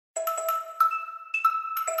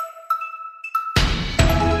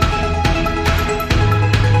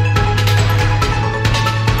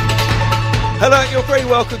Hello, and you're very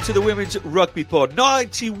welcome to the Women's Rugby Pod.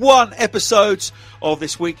 91 episodes of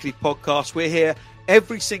this weekly podcast. We're here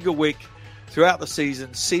every single week throughout the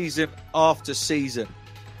season, season after season,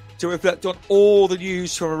 to reflect on all the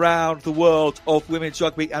news from around the world of women's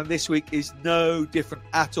rugby, and this week is no different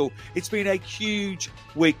at all. It's been a huge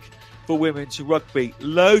week for women's rugby.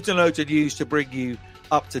 Loads and loads of news to bring you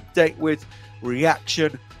up to date with,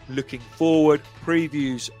 reaction, looking forward,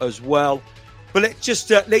 previews as well. But let's just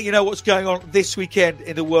let you know what's going on this weekend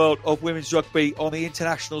in the world of women's rugby on the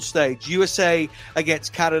international stage. USA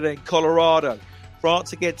against Canada in Colorado.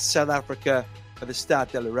 France against South Africa at the Stade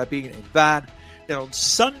de la Rabine in Vannes. Then on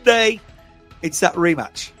Sunday, it's that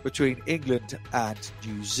rematch between England and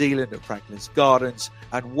New Zealand at Franklin's Gardens.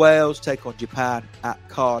 And Wales take on Japan at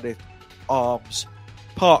Cardiff Arms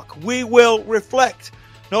Park. We will reflect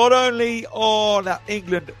not only on that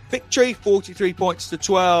England victory, 43 points to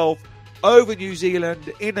 12, over New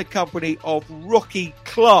Zealand in the company of Rocky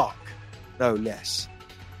Clark, no less.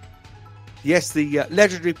 Yes, the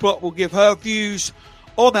legendary Plot will give her views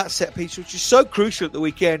on that set piece, which is so crucial at the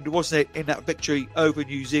weekend, wasn't it, in that victory over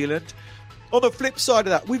New Zealand. On the flip side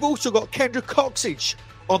of that, we've also got Kendra Coxage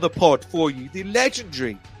on the pod for you, the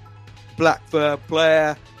legendary Blackburn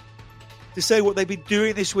player, to say what they've been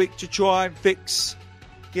doing this week to try and fix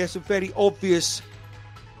some fairly obvious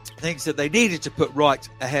things that they needed to put right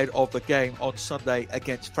ahead of the game on Sunday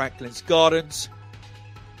against Franklin's Gardens.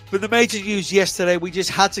 But the major news yesterday, we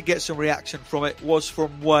just had to get some reaction from it, was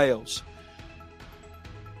from Wales.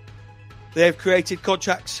 They have created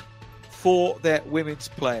contracts for their women's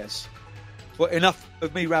players. But enough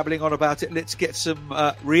of me rambling on about it. Let's get some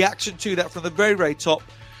reaction to that from the very, very top.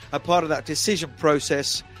 And part of that decision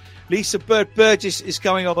process, Lisa Bird-Burgess is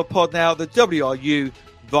going on the pod now, the WRU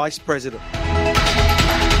Vice President.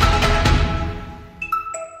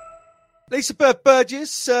 Lisa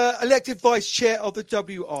Bird-Burgess, elected Vice Chair of the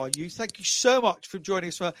WRU. Thank you so much for joining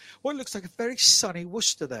us for what looks like a very sunny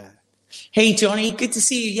Worcester there. Hey, Johnny. Good to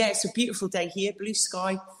see you. Yeah, it's a beautiful day here. Blue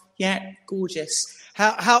sky. Yeah, gorgeous.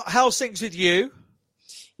 How's things with you?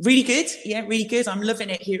 Really good. Yeah, really good. I'm loving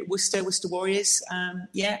it here at Worcester Warriors.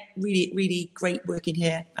 Really, really great working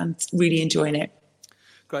here and really enjoying it.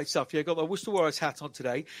 Great stuff. Yeah, got the Worcester Warriors hat on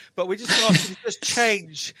today, but we're just going to ask you to just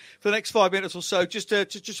change for the next 5 minutes or so, just to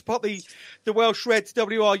put the Welsh Reds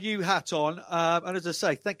WRU hat on. And as I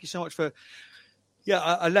say, thank you so much for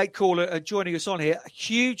a late caller joining us on here.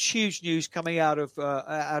 Huge news coming out of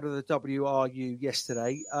the WRU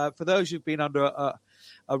yesterday. For those who've been under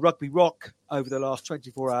a rugby rock over the last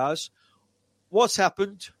 24 hours, what's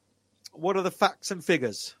happened? What are the facts and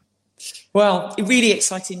figures? Well, really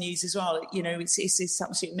exciting news as well. You know, it's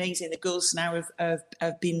absolutely amazing. The girls now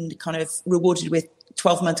have been kind of rewarded with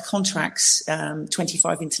 12-month contracts,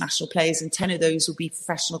 25 international players, and 10 of those will be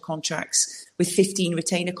professional contracts with 15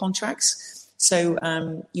 retainer contracts. So,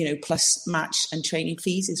 plus match and training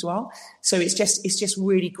fees as well. So it's just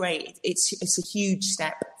really great. It's a huge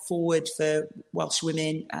step forward for Welsh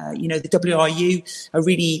women. The WRU are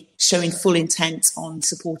really showing full intent on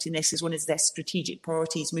supporting this as one of their strategic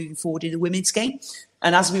priorities moving forward in the women's game.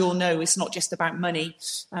 And as we all know, it's not just about money.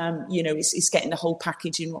 It's getting the whole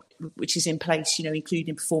package in, which is in place,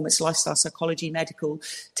 including performance, lifestyle, psychology, medical,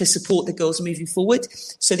 to support the girls moving forward.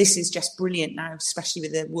 So this is just brilliant now, especially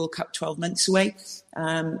with the World Cup 12 months away.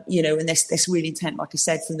 And there's really intent, like I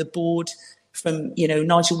said, from the board, from,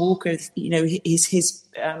 Nigel Walker, his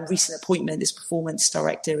recent appointment as performance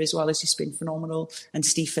director as well has just been phenomenal. And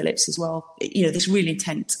Steve Phillips as well. There's real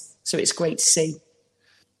intent. So it's great to see.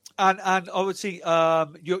 And obviously,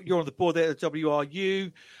 you're on the board there at the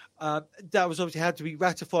WRU. That was obviously had to be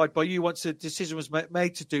ratified by you once the decision was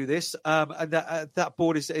made to do this. And that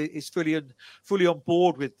board is fully on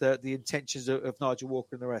board with the intentions of Nigel Walker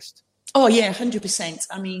and the rest. Oh, yeah, 100%.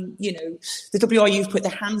 I mean, the WRU have put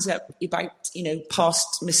their hands up about,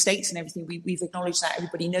 past mistakes and everything. We've acknowledged that.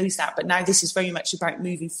 Everybody knows that. But now this is very much about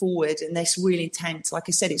moving forward. And this real intent, like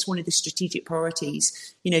I said, it's one of the strategic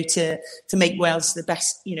priorities, to make Wales the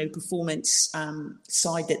best, performance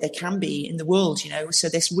side that they can be in the world, So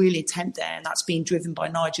there's real intent there. And that's being driven by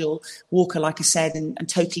Nigel Walker, like I said, and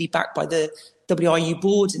totally backed by the WRU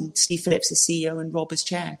board and Steve Phillips as CEO and Rob as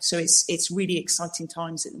chair. So it's really exciting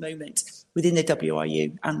times at the moment within the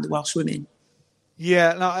WRU and the Welsh women.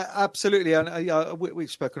 Yeah, no, absolutely. And we've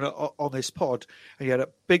spoken on this pod, and you had a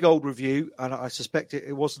big old review, and I suspect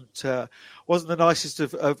it wasn't the nicest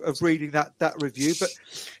of reading that review. But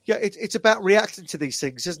yeah, it's about reacting to these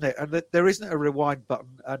things, isn't it? And there isn't a rewind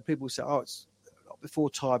button, and people say, "Oh, it's not before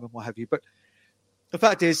time," and what have you. But the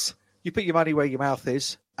fact is, you put your money where your mouth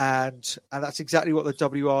is, and that's exactly what the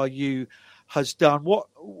WRU has done.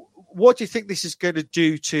 what do you think this is going to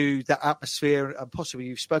do to that atmosphere? And possibly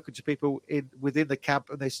you've spoken to people within the camp,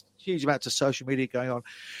 and there's huge amounts of social media going on.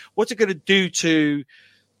 What's it going to do to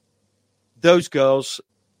those girls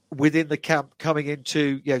within the camp coming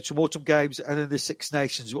into some autumn games and then the Six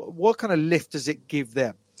Nations? What kind of lift does it give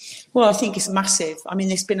them? Well, I think it's massive. I mean,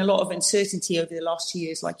 there's been a lot of uncertainty over the last 2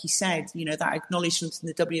 years, like you said, that acknowledgement from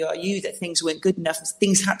the WRU that things weren't good enough.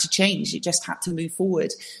 Things had to change. It just had to move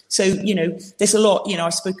forward. So, there's a lot,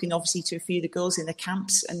 I've spoken obviously to a few of the girls in the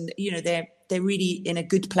camps, and, they're really in a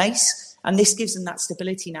good place. And this gives them that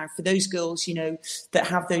stability now for those girls, that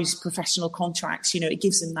have those professional contracts. It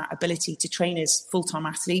gives them that ability to train as full-time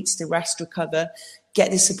athletes, to rest, recover, get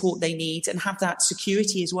the support they need, and have that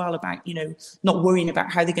security as well about, not worrying about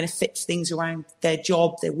how they're going to fit things around their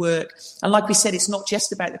job, their work. And like we said, it's not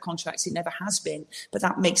just about the contracts. It never has been. But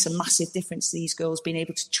that makes a massive difference to these girls being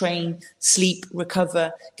able to train, sleep,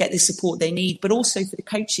 recover, get the support they need, but also for the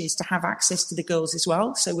coaches to have access to the girls as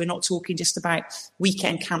well. So we're not talking just about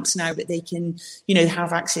weekend camps now, but they can,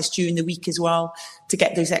 have access during the week as well to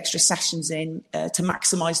get those extra sessions in, to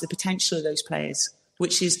maximise the potential of those players,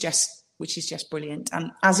 which is just brilliant,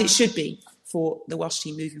 and as it should be for the Welsh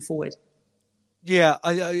team moving forward. Yeah,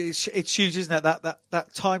 it's huge, isn't it?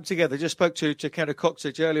 That time together. Just spoke to Kenna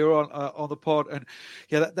Coxage earlier on the pod, and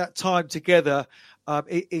that time together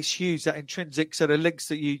is huge. That intrinsic sort of links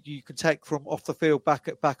that you can take from off the field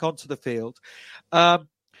back onto the field.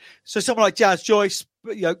 So someone like Jazz Joyce,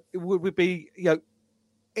 would be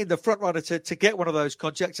in the front runner to get one of those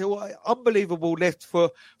contracts. Unbelievable lift for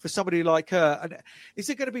somebody like her. And is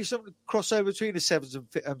there going to be some crossover between the 7s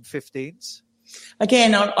and 15s?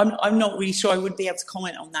 Again, I'm not really sure. I wouldn't be able to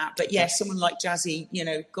comment on that. But yeah, someone like Jazzy,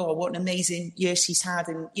 God, what an amazing year she's had.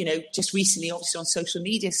 And, just recently, obviously on social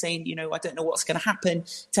media saying, I don't know what's going to happen,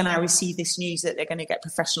 to now receive this news that they're going to get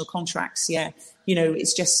professional contracts. Yeah,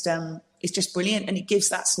 it's just brilliant. And it gives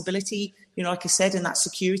that stability, like I said, and that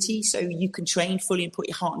security. So you can train fully and put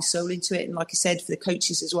your heart and soul into it. And like I said, for the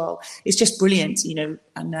coaches as well, it's just brilliant,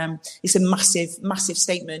 and it's a massive, massive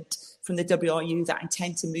statement from the WRU that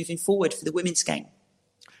intend to moving forward for the women's game.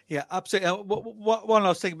 Yeah, absolutely. One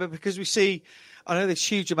last thing, but because I know there's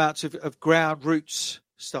huge amounts of ground roots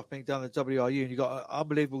stuff being done at the WRU, and you've got an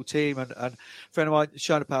unbelievable team, and a friend of mine,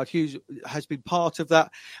 Shona Powell-Hughes, has been part of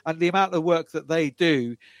that, and the amount of work that they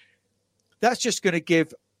do, that's just going to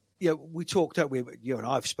give, we talked, you and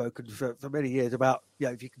I have spoken for many years about,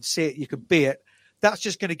 if you can see it, you can be it. That's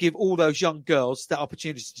just going to give all those young girls that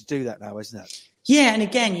opportunity to do that now, isn't it? Yeah, and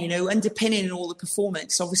again, underpinning all the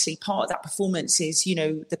performance, obviously part of that performance is,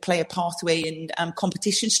 the player pathway and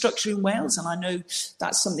competition structure in Wales. And I know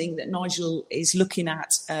that's something that Nigel is looking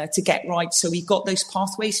at to get right. So we've got those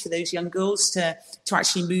pathways for those young girls to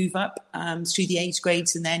actually move up through the age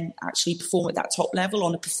grades and then actually perform at that top level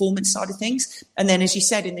on the performance side of things. And then, as you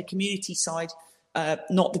said, in the community side,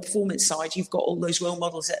 not the performance side, you've got all those role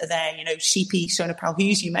models that are there. Sheepy, Shona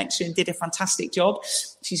Powell-Hughes, you mentioned, did a fantastic job.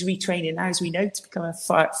 She's retraining now, as we know, to become a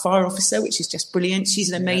fire officer, which is just brilliant.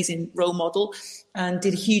 She's an amazing role model and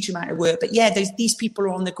did a huge amount of work. But yeah, these people are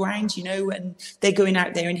on the ground, and they're going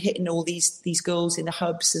out there and hitting all these girls in the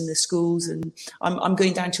hubs and the schools. And I'm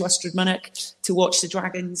going down to Ystrad Mynach to watch the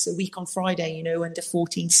Dragons a week on Friday, under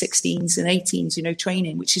 14s, 16s and 18s,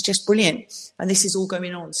 training, which is just brilliant. And this is all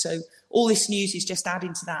going on. So all this news is just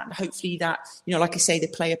adding to that. And hopefully that, like I say, the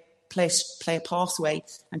player pathway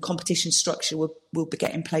and competition structure will be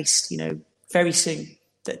getting placed, very soon,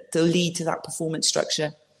 that they'll lead to that performance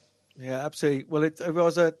structure. Yeah, absolutely. Well, if I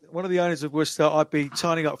was one of the owners of Worcester, I'd be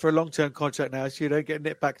signing up for a long-term contract now, so you don't get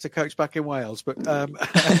nipped back to coach back in Wales. But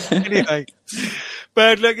anyway,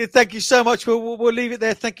 but look, thank you so much. We'll leave it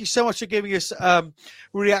there. Thank you so much for giving us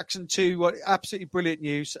reaction to what absolutely brilliant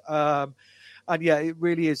news. And yeah, it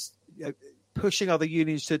really is pushing other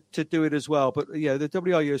unions to do it as well. But the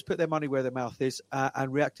WRU has put their money where their mouth is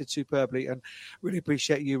and reacted superbly. And really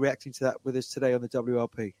appreciate you reacting to that with us today on the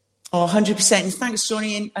WRP. Oh, 100%. And thanks,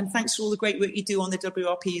 Johnny, and thanks for all the great work you do on the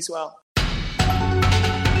WRP as well.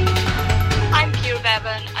 I'm Kira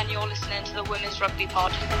Bevan, and you're listening to the Women's Rugby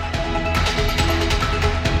Pod.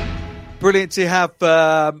 Brilliant to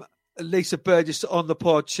have Lisa Burgess on the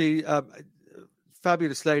pod. She,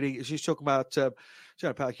 fabulous lady. She's talking about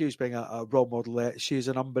Shona Powell-Hughes being a role model there. She's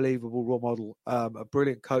an unbelievable role model, a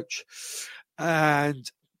brilliant coach, and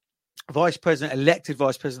elected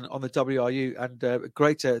vice president on the WRU, and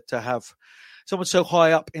great to have someone so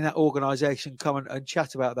high up in that organisation come and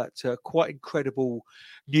chat about that quite incredible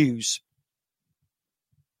news.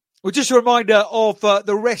 Well, just a reminder of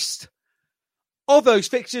the rest Of those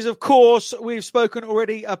fixtures, of course, we've spoken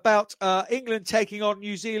already about England taking on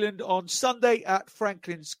New Zealand on Sunday at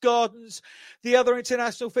Franklin's Gardens. The other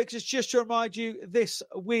international fixtures, just to remind you, this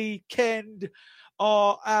weekend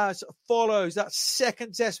are as follows. That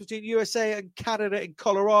second test between USA and Canada in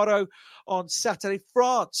Colorado on Saturday.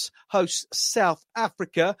 France hosts South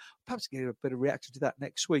Africa. Perhaps get a bit of reaction to that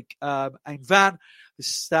next week. Ain Van, the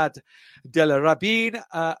Stade de la Rabine.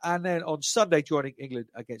 And then on Sunday, joining England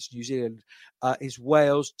against New Zealand is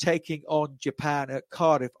Wales taking on Japan at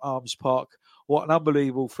Cardiff Arms Park. What an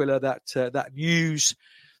unbelievable filler that news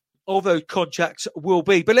of those contracts will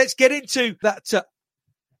be. But let's get into that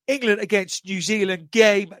England against New Zealand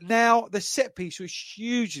game. Now, the set piece was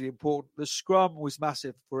hugely important. The scrum was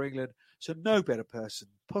massive for England. So no better person,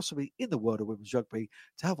 possibly in the world of women's rugby,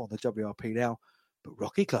 to have on the WRP now, but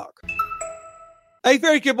Rocky Clark. A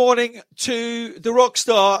very good morning to the rock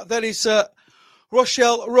star. That is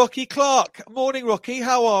Rochelle Rocky Clark. Morning, Rocky.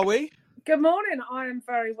 How are we? Good morning. I am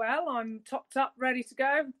very well. I'm topped up, ready to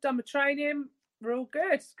go. Done my training. We're all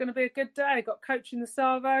good. It's going to be a good day. Got coach in the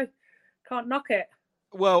Savo. Can't knock it.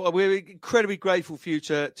 Well, we're incredibly grateful for you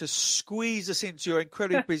to squeeze us into your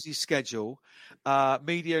incredibly busy schedule,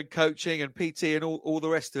 media and coaching and PT and all the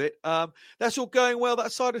rest of it. That's all going well,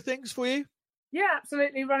 that side of things for you? Yeah,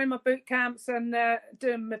 absolutely. Running my boot camps and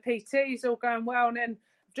doing my PTs, all going well. And then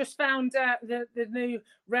just found the new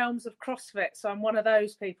realms of CrossFit. So I'm one of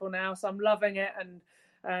those people now. So I'm loving it and,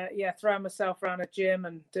 throwing myself around a gym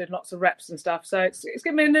and doing lots of reps and stuff. So it's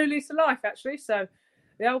given me a new lease of life, actually. So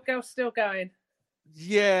the old girl's still going.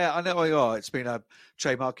 Yeah, I know you are. It's been a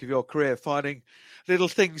trademark of your career, finding little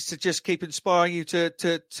things to just keep inspiring you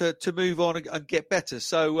to move on and get better.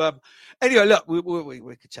 So anyway, look,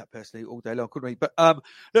 we could chat personally all day long, couldn't we? But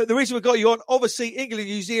look, the reason we got you on, obviously, England,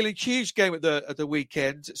 New Zealand, huge game at the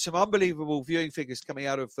weekend. Some unbelievable viewing figures coming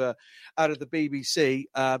out of the BBC,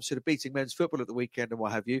 sort of beating men's football at the weekend and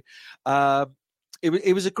what have you.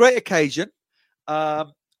 It was a great occasion.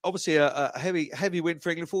 Obviously, a heavy win for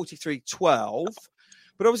England, 43-12.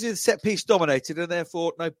 But obviously, the set piece dominated, and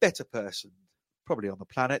therefore, no better person, probably on the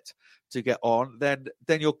planet, to get on than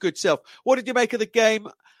your good self. What did you make of the game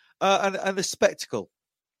and the spectacle?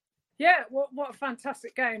 Yeah, what a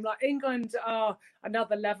fantastic game! Like, England are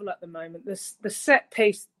another level at the moment. The set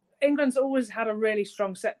piece, England's always had a really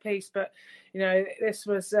strong set piece, but this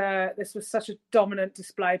was such a dominant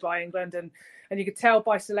display by England, and you could tell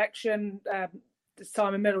by selection.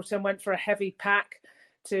 Simon Middleton went for a heavy pack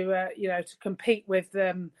to compete with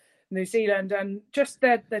New Zealand, and just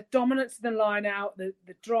their dominance in the line out, the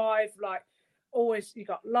drive, like always you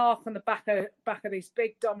got Lark on the back of these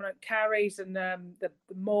big dominant carries, and the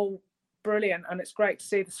maul, brilliant, and it's great to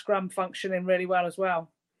see the scrum functioning really well as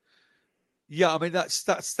well. Yeah, I mean that's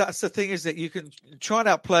the thing, isn't it? You can try and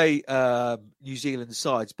outplay New Zealand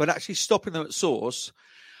sides, but actually stopping them at source.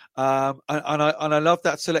 And I love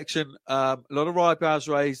that selection. A lot of eyebrows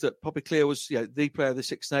raised that Poppy Clear was the player of the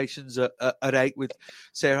Six Nations at 8 with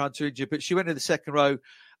Sarah Hunter injured, but she went in the second row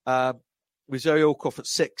with Zoe Alcoff at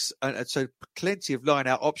 6, and so plenty of line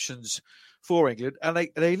out options for England, and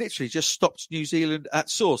they literally just stopped New Zealand at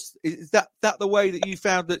source. Is that the way that you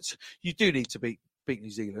found that you do need to beat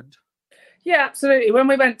New Zealand? Yeah, absolutely. When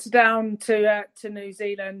we went down to New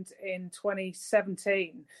Zealand in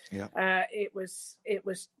 2017, that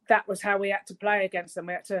was how we had to play against them.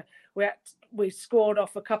 We scored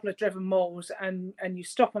off a couple of driven mauls, and you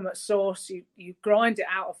stop them at source, you grind it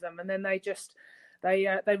out of them, and then they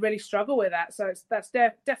really struggle with that. So that's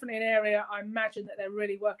definitely an area I imagine that they're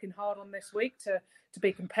really working hard on this week to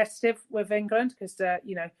be competitive with England, because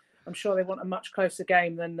I'm sure they want a much closer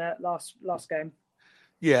game than last game.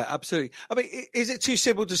 Yeah, absolutely. I mean, is it too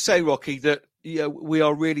simple to say, Rocky, that we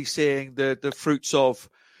are really seeing the fruits of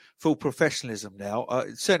full professionalism now?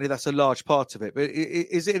 Certainly, that's a large part of it. But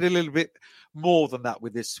is it a little bit more than that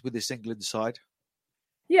with this England side?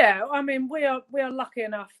 Yeah, I mean, we are lucky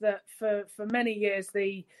enough that for many years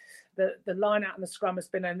the line out and the scrum has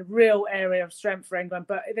been a real area of strength for England.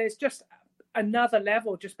 But there's just another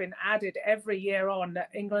level just been added every year on,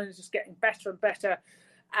 that England is just getting better and better.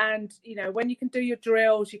 And when you can do your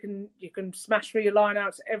drills, you can smash through your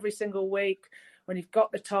lineouts every single week. When you've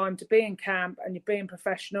got the time to be in camp and you're being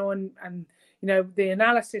professional, and the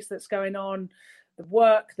analysis that's going on, the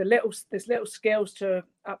work, there's little skills to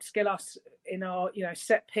upskill us in our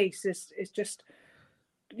set piece is just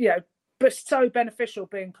but so beneficial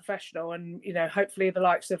being professional. And hopefully the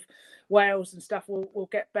likes of Wales and stuff will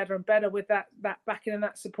get better and better with that backing and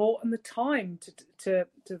that support and the time to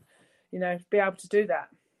be able to do that.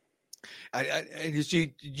 And as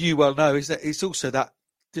you well know, is that it's also that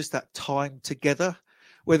just that time together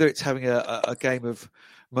whether it's having a game of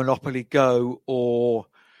Monopoly Go or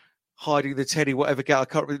hiding the teddy, whatever game. I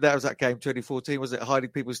can't remember. That was that game 2014, was it? Hiding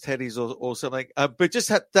people's teddies or something. But just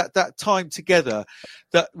had that time together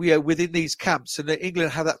that within these camps, and that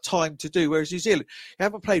England have that time to do. Whereas New Zealand, you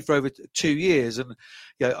haven't played for over 2 years, and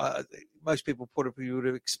most people probably would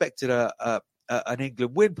have expected an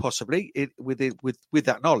England win possibly with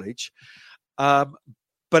that knowledge.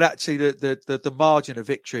 But actually, the margin of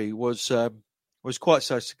victory was quite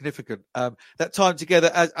so significant. That time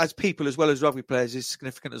together as people as well as rugby players is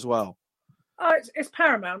significant as well. Oh, it's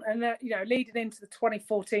paramount. And, leading into the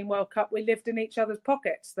 2014 World Cup, we lived in each other's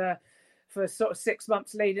pockets for sort of 6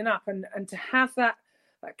 months leading up. And to have that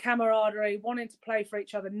camaraderie, wanting to play for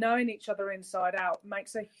each other, knowing each other inside out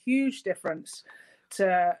makes a huge difference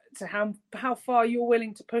to how far you're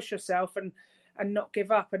willing to push yourself and not give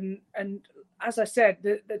up. And as I said,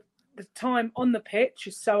 the time on the pitch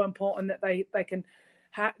is so important that they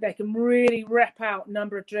can really rep out a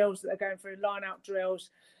number of drills that they're going through, line out drills.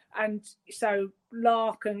 And so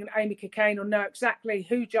Lark and Amy Cockayne will know exactly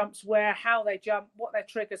who jumps where, how they jump, what their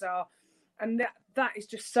triggers are. And that is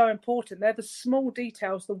just so important. They're the small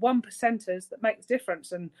details, the 1%ers that make the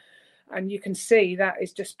difference. And you can see that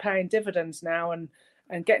is just paying dividends now, and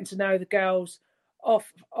getting to know the girls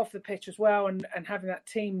off the pitch as well, and having that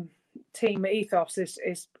team ethos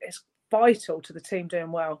is vital to the team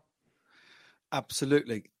doing well.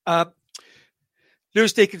 Absolutely.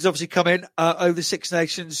 Lewis Deacon's obviously come in over the Six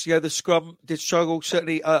Nations. The scrum did struggle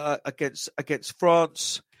certainly against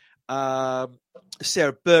France.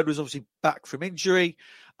 Sarah Byrne was obviously back from injury.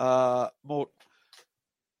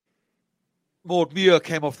 Maud Muir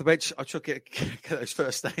came off the bench. I try to get those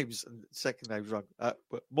first names and second names wrong.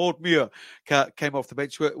 But Maud Muir came off the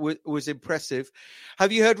bench. Was impressive.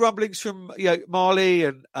 Have you heard rumblings from Marley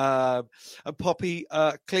and Poppy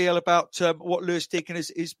Cleal about what Lewis Deacon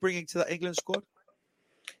is bringing to that England squad?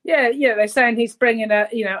 Yeah, they're saying he's bringing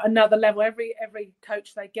another level. Every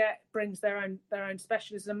coach they get brings their own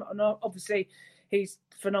specialism, and obviously he's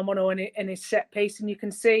phenomenal in his set piece, and you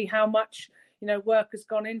can see how much work has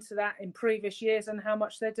gone into that in previous years and how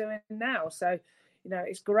much they're doing now. So,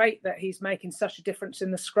 it's great that he's making such a difference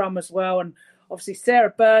in the scrum as well. And obviously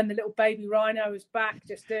Sarah Byrne, the little baby rhino, is back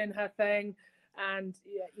just doing her thing. And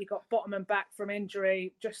you got Bottomman back from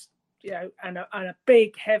injury, just, and a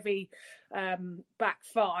big, heavy back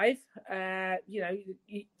five.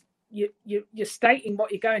 You're stating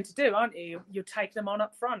what you're going to do, aren't you? You're taking them on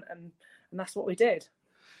up front. And that's what we did.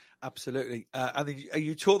 Absolutely. And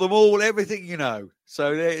you taught them all everything you know.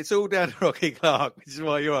 So it's all down to Rocky Clark, which is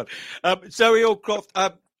why you're on. Zoe Aldcroft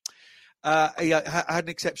had an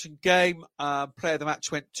exception game. Player of the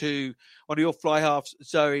match went to one of your fly halves,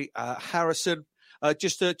 Zoe Harrison.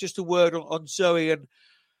 Just a word on Zoe, and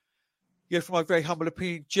from my very humble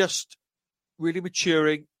opinion, just really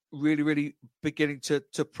maturing, really beginning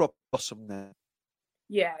to prop blossom there.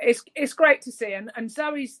 Yeah, it's great to see, and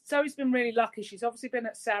Zoe's been really lucky. She's obviously been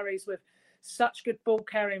at Sarries with such good ball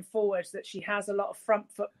carrying forwards that she has a lot of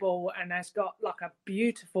front football and has got like a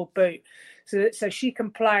beautiful boot, so she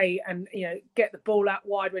can play and get the ball out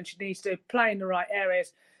wide when she needs to, play in the right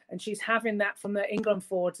areas, and she's having that from the England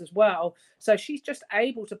forwards as well. So she's just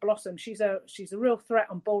able to blossom. She's a real threat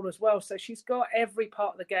on ball as well. So she's got every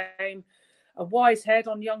part of the game, a wise head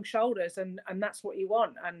on young shoulders, and that's what you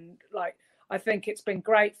want. And I think it's been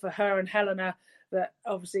great for her and Helena that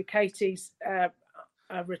obviously Katie's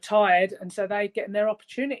retired, and so they're getting their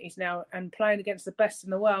opportunities now and playing against the best in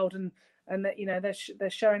the world, and that they're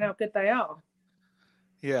showing how good they are.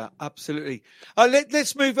 Yeah, absolutely.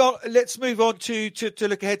 Let's move on. Let's move on to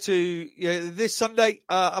look ahead to this Sunday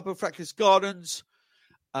up at Frackless Gardens.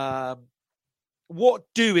 What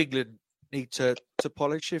do England need to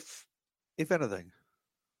polish, if anything?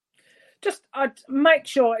 Just I'd make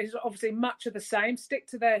sure it's obviously much of the same. Stick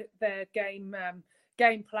to their game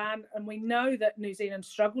plan, and we know that New Zealand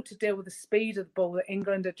struggled to deal with the speed of the ball. That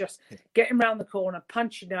England are just getting around the corner,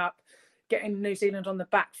 punching up, getting New Zealand on the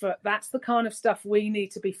back foot. That's the kind of stuff we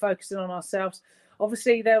need to be focusing on ourselves.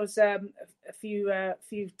 Obviously, there was a few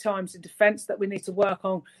times in defence that we need to work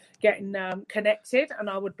on getting connected, and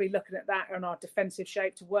I would be looking at that on our defensive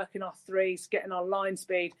shape to work in our threes, getting our line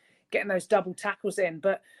speed, getting those double tackles in.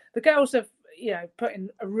 But the girls have put in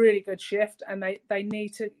a really good shift, and they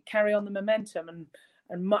need to carry on the momentum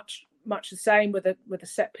and much the same with a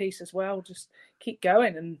set piece as well. Just keep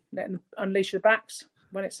going and let them unleash the backs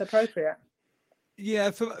when it's appropriate.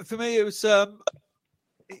 Yeah, for me it was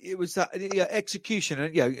that execution,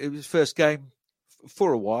 and it was first game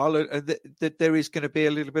for a while, and that there is going to be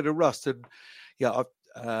a little bit of rust, and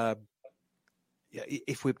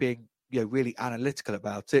if we're being really analytical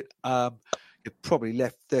about it, you probably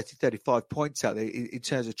left 30, 35 points out there in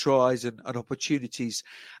terms of tries and opportunities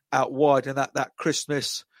out wide, and that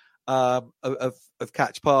crispness of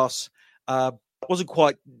catch pass wasn't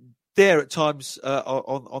quite there at times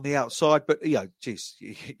on the outside, but you're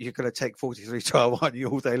going to take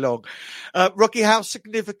 43-1 all day long. Rocky, how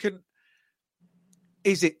significant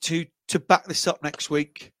is it to back this up next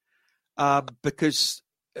week? Because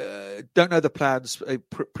don't know the plans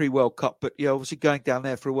pre-World Cup, but obviously going down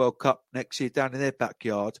there for a World Cup next year down in their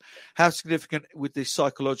backyard, how significant would this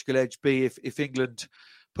psychological edge be if England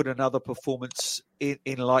put another performance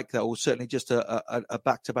in like that, or certainly just a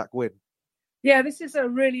back-to-back win? Yeah, this is a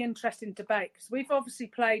really interesting debate because we've obviously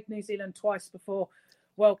played New Zealand twice before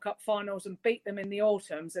World Cup finals and beat them in the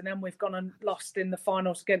autumns, and then we've gone and lost in the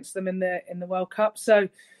finals against them in the World Cup. So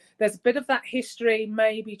there's a bit of that history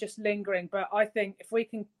maybe just lingering, but I think if we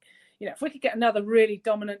can get another really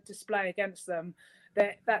dominant display against them,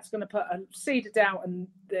 that's going to put a seed of doubt in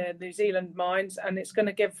the New Zealand minds, and it's going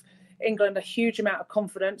to give England a huge amount of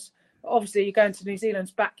confidence. Obviously, you're going to New Zealand's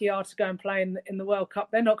backyard to go and play in the World Cup.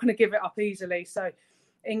 They're not going to give it up easily. So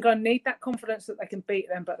England need that confidence that they can beat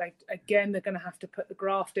them, but they're going to have to put the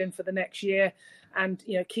graft in for the next year and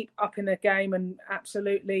keep up in their game and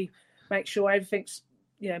absolutely make sure everything's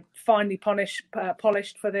finally polished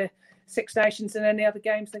for the Six Nations and any other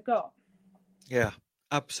games they've got. Yeah.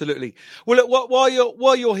 Absolutely. Well, look,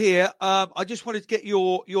 while you're here, I just wanted to get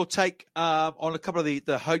your take on a couple of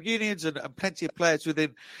the home unions and plenty of players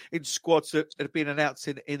in squads that have been announced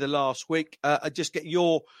in the last week. And just get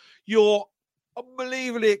your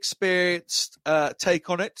unbelievably experienced take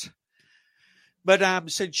on it, Madame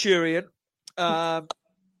Centurion.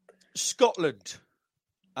 Scotland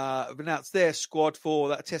have announced their squad for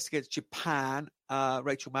that test against Japan.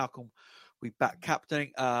 Rachel Malcolm we back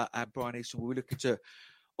captaining, and Brian Easton will be looking to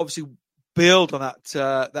obviously build on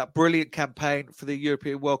that brilliant campaign for the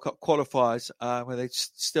European World Cup qualifiers, where they're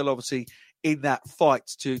still obviously in that fight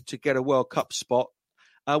to get a World Cup spot.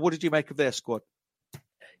 What did you make of their squad?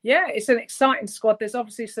 Yeah, it's an exciting squad. There's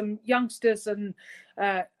obviously some youngsters and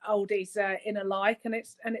oldies in alike, and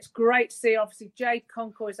it's great to see. Obviously, Jade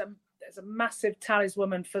Concours is a massive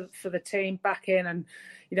talisman for the team back in, and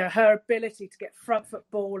her ability to get front foot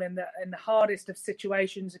ball in the hardest of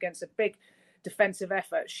situations against a big defensive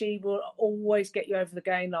effort. She will always get you over the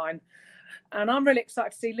gain line. And I'm really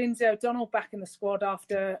excited to see Lindsay O'Donnell back in the squad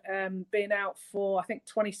after being out for, I think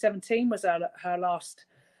 2017 was her last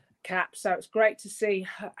cap. So it's great to see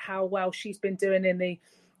how well she's been doing in the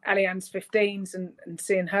Allianz 15s and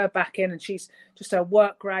seeing her back in, and she's just her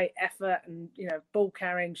work rate, effort, and ball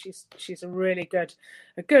carrying. She's a really good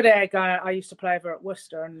air guy. I used to play with her at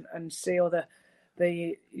Worcester and see all the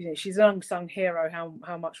she's an unsung hero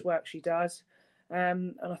how much work she does.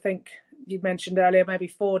 And I think you mentioned earlier maybe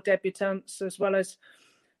 4 debutants, as well as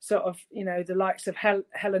sort of the likes of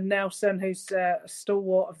Helen Nelson, who's a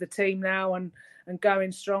stalwart of the team now and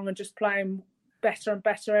going strong and just playing better and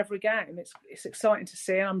better every game. It's exciting to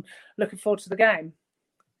see, and I'm looking forward to the game.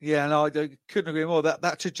 Yeah, no, I couldn't agree more.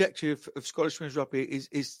 That trajectory of Scottish women's rugby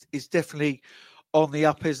is definitely on the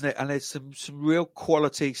up, isn't it? And there's some real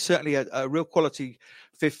quality, certainly a real quality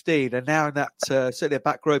 15, and now in that certainly a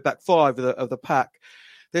back row, back 5 of the pack.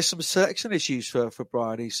 There's some selection issues for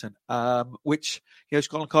Brian Easton, which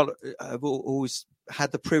Scotland have always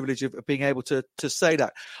had the privilege of being able to say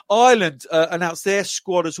that. Ireland announced their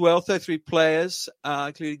squad as well, 33 players,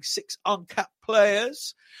 including 6 uncapped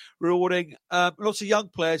players, rewarding lots of young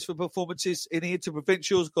players for performances in the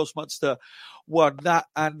Interprovincials. Of course, Munster won that,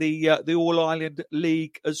 and the All-Ireland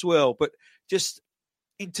League as well. But just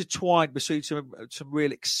intertwined between some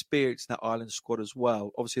real experience in that Ireland squad as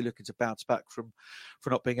well. Obviously looking to bounce back for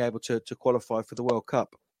not being able to qualify for the World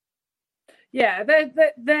Cup. Yeah, they've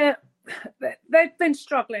been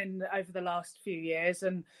struggling over the last few years,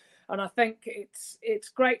 and I think it's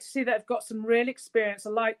great to see that they've got some real experience.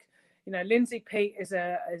 Like Lindsay Peat is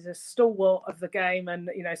a stalwart of the game, and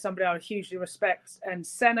somebody I hugely respect, and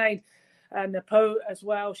Sene Napo as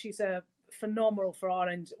well. She's a phenomenal for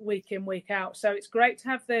Ireland week in, week out. So it's great to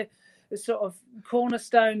have the sort of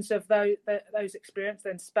cornerstones of those experience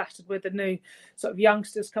then spattered with the new sort of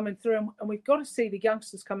youngsters coming through, and we've got to see the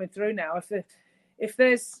youngsters coming through now. If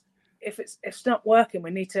it's not working,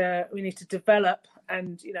 we need to develop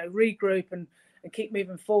and regroup and keep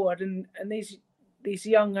moving forward. And these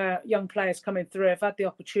young players coming through have had the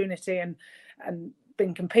opportunity and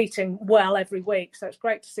been competing well every week. So it's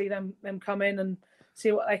great to see them come in and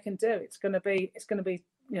see what they can do. It's going to be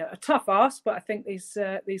a tough ask, but I think these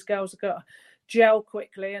girls have got to gel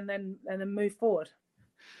quickly and then move forward.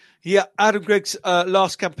 Yeah, Adam Gregg's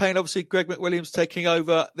last campaign. Obviously, Greg McWilliams taking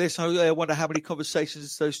over this. I wonder how many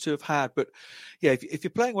conversations those two have had. But yeah, if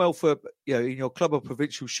you're playing well for in your club or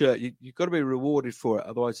provincial shirt, you've got to be rewarded for it.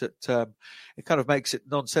 Otherwise, it kind of makes it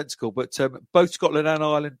nonsensical. But both Scotland and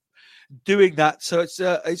Ireland doing that, so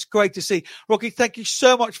it's great to see. Rocky, thank you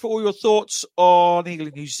so much for all your thoughts on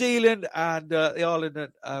England, New Zealand, and the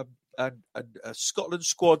Ireland and Scotland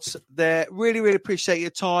squads. There, really, really appreciate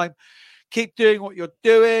your time. Keep doing what you're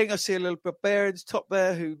doing. I see a little barbarians top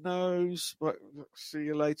there. Who knows? Well, see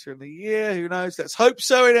you later in the year. Who knows? Let's hope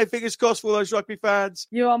so. And fingers crossed for all those rugby fans.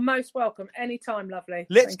 You are most welcome. Anytime, lovely.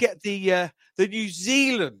 Let's get the New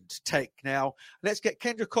Zealand take now. Let's get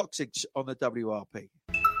Kendra Coxidge on the WRP.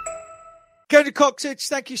 Kendra Coxidge,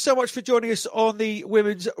 thank you so much for joining us on the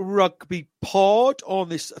Women's Rugby Pod on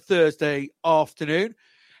this Thursday afternoon.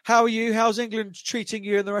 How are you? How's England treating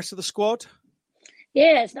you and the rest of the squad?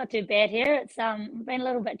 Yeah, it's not too bad here. It's been a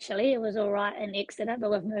little bit chilly. It was all right in Exeter, but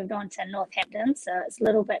we've moved on to Northampton, so it's a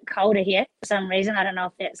little bit colder here for some reason. I don't know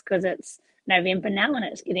if that's because it's November now and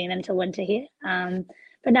it's getting into winter here.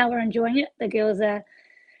 But now we're enjoying it. The girls we're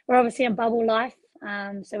obviously in bubble life,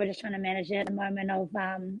 so we're just trying to manage it at the moment of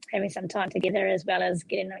having some time together as well as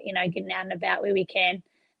getting out and about where we can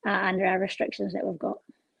under our restrictions that we've got.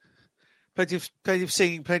 Plenty of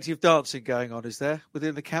singing, plenty of dancing going on, is there,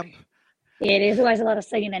 within the camp? Yeah, there's always a lot of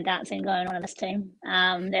singing and dancing going on in this team.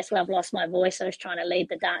 That's where I've lost my voice. I was trying to lead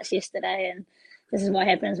the dance yesterday, and this is what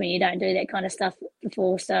happens when you don't do that kind of stuff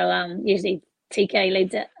before. So usually TK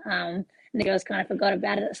leads it, and the girls kind of forgot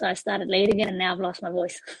about it, so I started leading it, and now I've lost my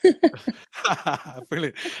voice.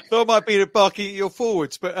 Brilliant. Thought it might be barking at your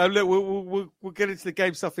forwards, but look, we'll get into the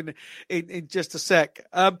game stuff in just a sec.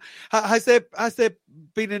 Has there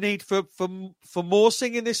been a need for more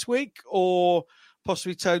singing this week, or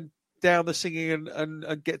possibly tone down the singing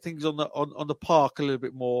and get things on the park a little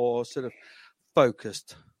bit more sort of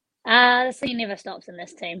focused? The singing never stops in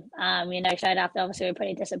this team. Straight after, obviously, we're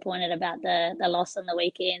pretty disappointed about the loss on the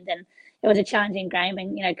weekend, and it was a challenging game.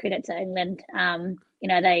 And credit to England.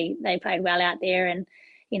 They played well out there, and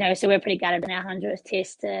so we're pretty gutted in our 100th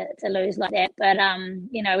test to lose like that. But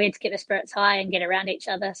we had to keep the spirits high and get around each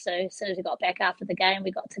other. So as soon as we got back after the game,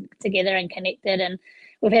 we got together and connected, and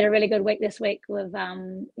we've had a really good week this week. With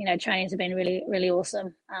trainings have been really, really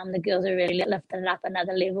awesome. The girls are really lifting it up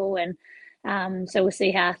another level, and so we'll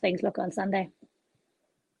see how things look on Sunday.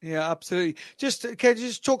 Yeah, absolutely. Can you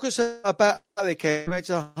just talk us about how they came? You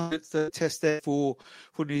mentioned the 100th test there for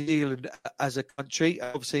New Zealand as a country.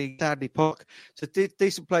 Obviously, Stanley Park, it's a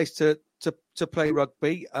decent place to play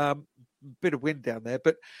rugby. Bit of wind down there,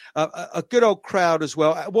 but a good old crowd as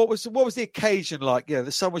well. What was the occasion like? Yeah,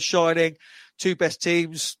 the sun was shining. Two best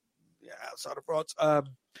teams outside of France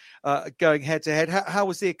going head to head. How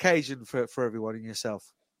was the occasion for everyone and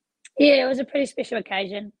yourself? Yeah, it was a pretty special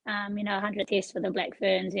occasion. 100 tests for the Black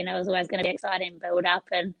Ferns, it was always going to be exciting build up.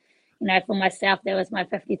 And, for myself, that was my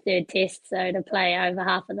 53rd test. So to play over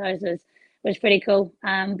half of those was pretty cool.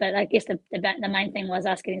 But I guess the main thing was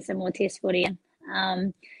us getting some more test footy in.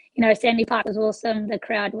 Stanley Park was awesome. The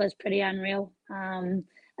crowd was pretty unreal. I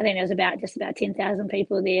think there was just about 10,000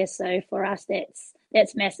 people there. So for us,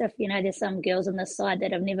 that's massive. There's some girls on this side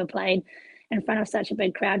that have never played in front of such a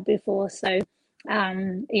big crowd before. So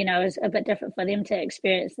it was a bit different for them to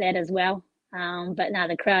experience that as well. But no,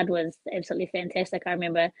 the crowd was absolutely fantastic. I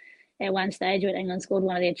remember at one stage when England scored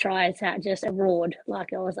one of their tries, how it just roared.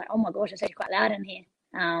 Like, I was like, oh my gosh, it's actually quite loud in here.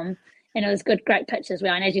 And it was great pitch as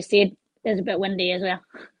well. And as you said, it was a bit windy as well.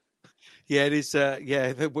 Yeah, it is.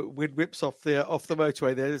 The wind whips off the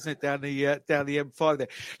motorway there, isn't it? Down the M5 there.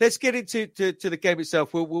 Let's get into the game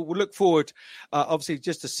itself. We'll look forward, obviously,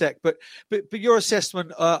 just a sec. But your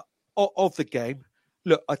assessment of the game.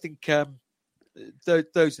 Look, I think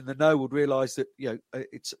those in the know would realise that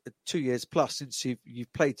it's 2 years plus since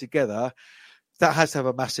you've played together. That has to have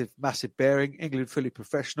a massive bearing. England fully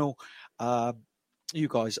professional. You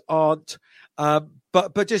guys aren't.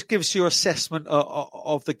 But just give us your assessment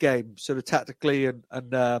of the game, sort of tactically and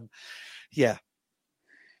yeah.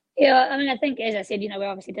 Yeah, I mean, I think, as I said, we're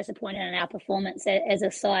obviously disappointed in our performance as a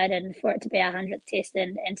side, and for it to be our 100th test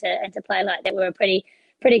and to play like that, we were pretty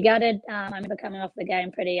gutted. I remember coming off the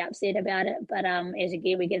game pretty upset about it. But as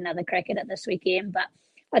again, we get another crack at it this weekend. But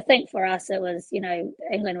I think for us, it was,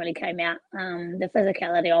 England really came out. The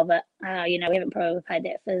physicality of it, we haven't probably played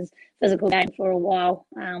that physical game for a while.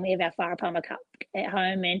 We have our Farah Cup at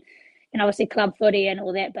home and obviously club footy and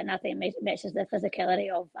all that, but nothing matches the physicality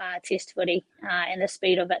of test footy and the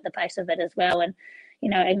speed of it, the pace of it as well. And,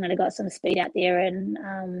 England have got some speed out there, and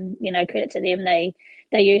credit to them, they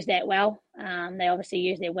used that well. They obviously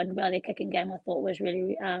used their wind well. Their kicking game, I thought, was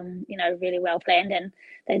really really well planned, and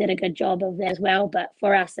they did a good job of that as well. But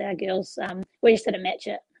for us, our girls, we just didn't match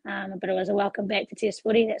it. But it was a welcome back to Test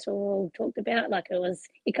footy. That's what we all talked about. Like, it was,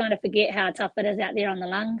 you kind of forget how tough it is out there on the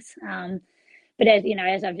lungs. But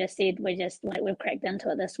as I've just said, we've cracked into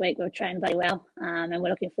it this week. We've trained very well, and we're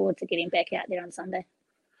looking forward to getting back out there on Sunday.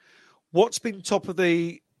 What's been top of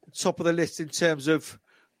the list in terms of,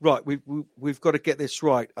 right, we've got to get this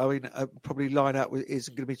right? I mean, probably line out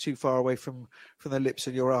isn't going to be too far away from the lips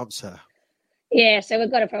of your answer. Yeah, so we've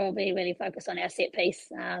got to probably really focus on our set piece.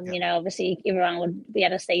 Obviously everyone would be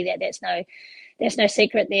able to see that there's no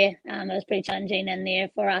secret there. It was pretty challenging in there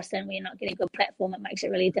for us, and we're not getting a good platform. It makes it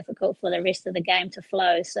really difficult for the rest of the game to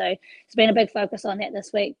flow. So it's been a big focus on that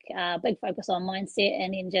this week, big focus on mindset,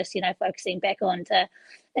 and then just, focusing back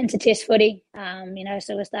into Test footy.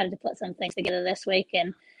 So we started to put some things together this week,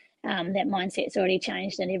 and that mindset's already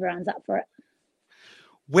changed and everyone's up for it.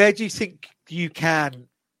 Where do you think you can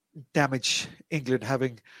damage England,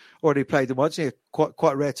 having already played them once?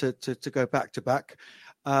 Quite rare to go back to back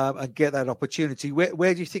and get that opportunity.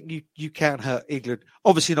 Where do you think you can hurt England?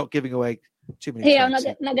 Obviously not giving away too many. Yeah, I'm not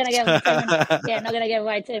going to give not going to give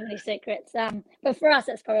away too many secrets. But for us,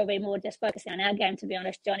 it's probably more just focusing on our game, to be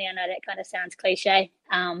honest, Johnny. I know that kind of sounds cliche,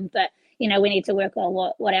 but we need to work on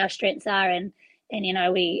what our strengths are, and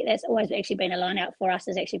that's always actually been a line out for us,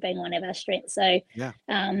 has actually been one of our strengths. So, yeah.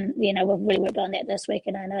 We've really worked on that this week,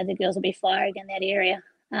 and I know the girls will be firing in that area.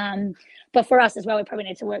 But for us as well, we probably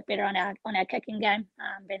need to work better on our kicking game,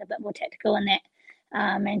 being a bit more tactical in that,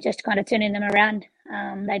 and just kind of turning them around.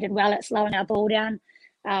 They did well at slowing our ball down.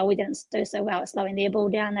 We didn't do so well at slowing their ball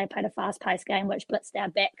down. They played a fast-paced game, which blitzed our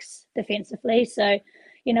backs defensively. So,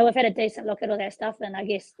 we've had a decent look at all that stuff, and I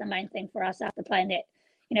guess the main thing for us after playing that,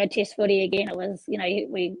 Test footy again, it was,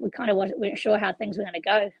 we kind of weren't sure how things were going to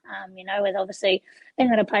go. With obviously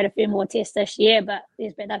England have played a few more tests this year, but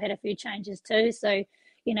they've had a few changes too. So,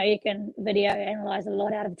 you can video analyse a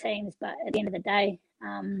lot out of teams, but at the end of the day,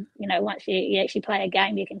 once you actually play a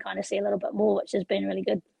game, you can kind of see a little bit more, which has been really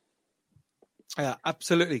good. Yeah,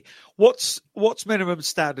 absolutely. What's minimum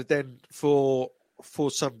standard then for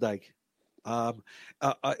Sunday?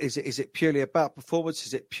 Is it purely about performance?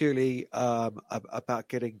 Is it purely about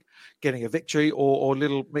getting a victory, or a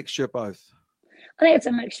little mixture of both? I think it's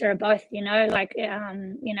a mixture of both. We've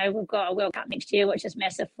got a World Cup next year, which is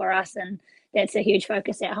massive for us, and that's a huge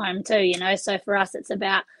focus at home too. So for us, it's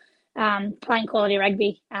about playing quality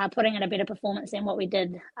rugby, putting in a better performance than what we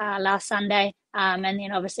did last Sunday, and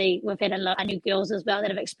then obviously we've had a lot of new girls as well that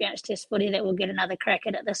have experienced Test footy that will get another crack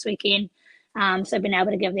at it this weekend. So being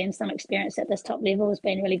able to give them some experience at this top level has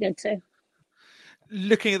been really good too.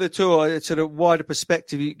 Looking at the tour, it's at a wider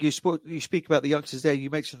perspective. You speak about the youngsters there. You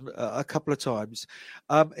mentioned a couple of times.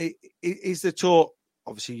 Is the tour,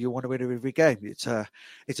 obviously you want to win every game. It's a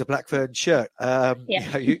Blackfern shirt.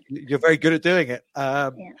 You're very good at doing it.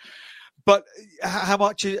 But how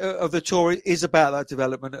much of the tour is about that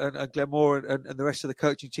development, and Glenmore and the rest of the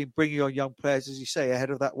coaching team bringing on young players, as you say,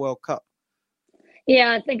 ahead of that World Cup?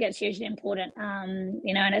 Yeah, I think it's hugely important, and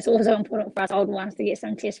it's also important for us older ones to get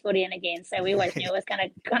some Test footy in again. So we always knew it was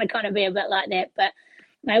going to be a bit like that. But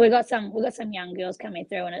we got some young girls coming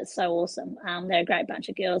through, and it's so awesome. They're a great bunch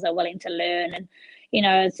of girls. They're willing to learn, and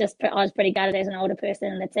it's just, I was pretty gutted as an older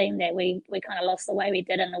person in the team that we kind of lost the way we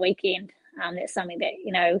did in the weekend. That's something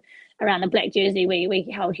that around the black jersey we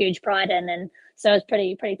held huge pride in, and so it's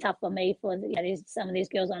pretty tough for me for some of these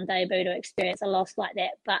girls on debut to experience a loss like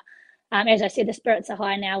that. But as I said, the spirits are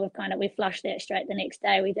high now. We flushed that straight the next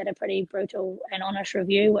day. We did a pretty brutal and honest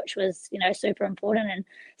review, which was, super important. And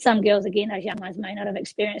some girls, again, those young ones may not have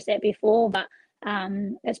experienced that before, but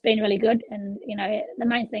it's been really good. And, the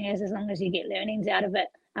main thing is as long as you get learnings out of it.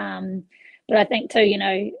 But I think too,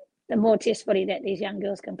 the more Test footy that these young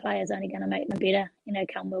girls can play is only going to make them better,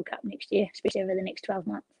 come World Cup next year, especially over the next 12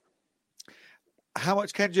 months. How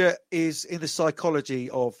much, Kendra, is in the psychology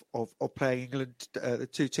of playing England? The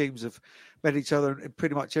two teams have met each other in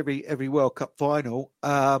pretty much every World Cup final.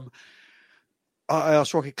 I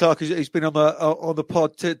asked Rocky Clark, who's been on the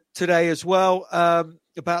pod today as well,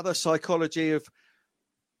 about the psychology of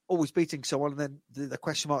always beating someone, and then the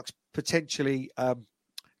question marks potentially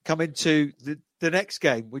come into the next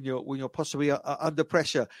game when you're possibly under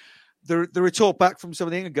pressure. The retort back from some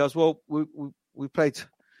of the England girls, well, we played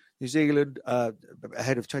New Zealand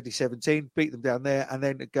ahead of 2017, beat them down there, and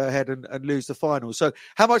then go ahead and lose the final. So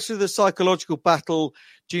how much of the psychological battle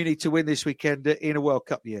do you need to win this weekend in a World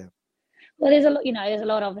Cup year? Well, there's a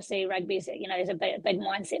lot obviously rugby's, there's a big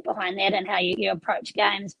mindset behind that and how you approach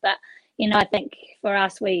games. But, I think for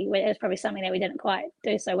us, it was probably something that we didn't quite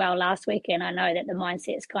do so well last week. And I know that the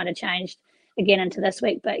mindset's kind of changed again into this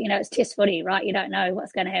week. But, it's test footy, right? You don't know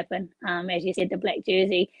what's going to happen. As you said, the black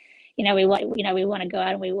jersey, we want to go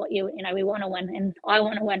out and we want to win. And I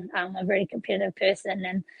want to win. I'm a very competitive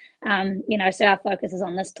person. And, so our focus is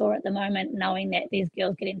on this tour at the moment, knowing that these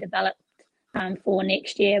girls getting developed for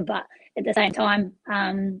next year. But at the same time,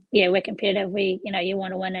 we're competitive. You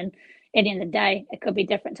want to win, and at the end of the day, it could be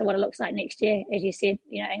different to what it looks like next year. As you said,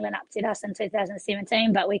 England upset us in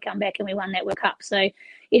 2017, but we come back and we won that World Cup. So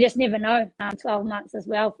you just never know. 12 months as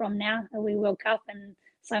well from now, we World Cup, and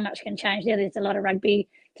so much can change there. There's a lot of rugby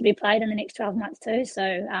to be played in the next 12 months too.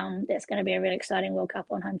 So that's going to be a really exciting World Cup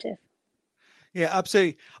on home turf. Yeah,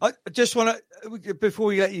 absolutely. I just want to, before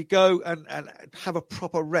we let you go and have a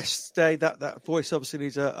proper rest day, that voice obviously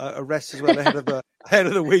needs a rest as well ahead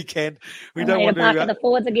of the weekend. We don't want to bark at the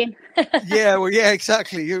forwards again. Yeah,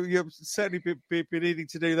 exactly. You've certainly been needing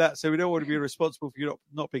to do that, so we don't want to be responsible for you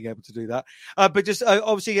not being able to do that. But just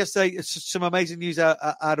obviously yesterday, some amazing news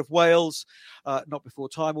out of Wales. Not before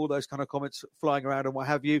time, all those kind of comments flying around and what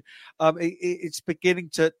have you. It's beginning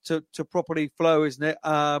to properly flow, isn't it?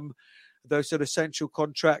 Those sort of essential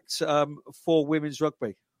contracts for women's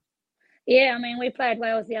rugby. Yeah, I mean, we played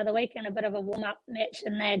Wales the other week in a bit of a warm-up match,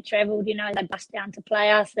 and they had travelled, they bust down to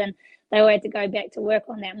play us, and they all had to go back to work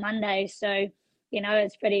on that Monday. So,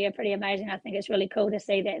 it's pretty amazing. I think it's really cool to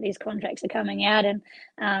see that these contracts are coming out, and,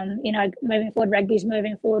 moving forward, rugby's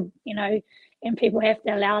moving forward, and people have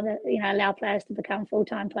to allow players to become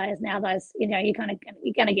full-time players now. Those, you're going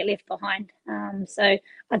to get left behind. So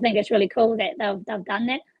I think it's really cool that they've done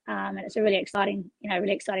that. And it's a really exciting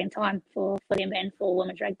time for them and for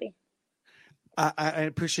women's rugby. And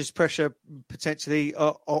it pushes pressure potentially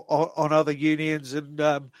on other unions, and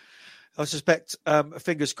I suspect,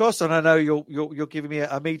 fingers crossed. And I know you're giving me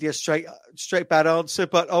a media straight bad answer,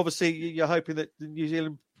 but obviously you're hoping that New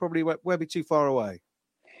Zealand probably won't be too far away.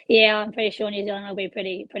 Yeah, I'm pretty sure New Zealand will be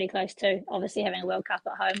pretty close to obviously having a World Cup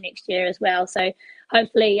at home next year as well. So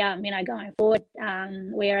hopefully, going forward,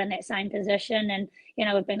 we're in that same position, and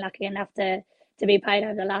we've been lucky enough to be paid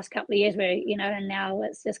over the last couple of years, where and now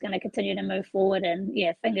it's just going to continue to move forward, and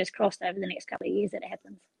fingers crossed over the next couple of years that it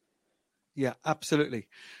happens. Yeah, absolutely.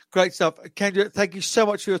 Great stuff. Kendra, thank you so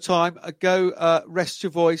much for your time. Go rest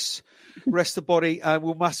your voice, rest the body, and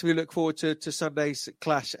we'll massively look forward to Sunday's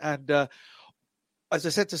clash. And as I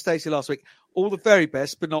said to Stacey last week, all the very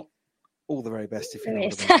best, but not all the very best, if you know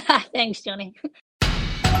what I mean. Thanks, Johnny.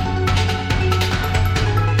 I'm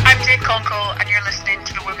Dave Conkle, and you're listening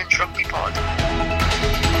to the Women's Rugby Pod.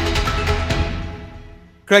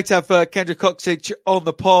 Great to have Kendra Coxidge on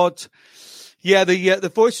the pod. Yeah,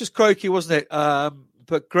 the voice was croaky, wasn't it?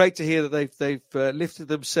 But great to hear that they've lifted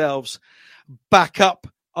themselves back up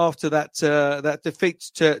after that defeat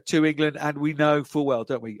to England. And we know full well,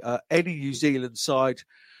 don't we? Any New Zealand side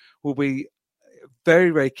will be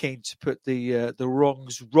very, very keen to put the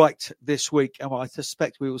wrongs right this week. And I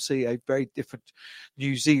suspect we will see a very different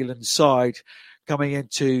New Zealand side coming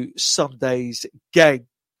into Sunday's game.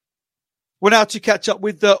 We're now to catch up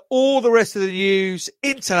with all the rest of the news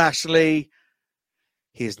internationally.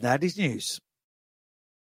 Here's Nandi's news.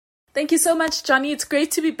 Thank you so much, Johnny. It's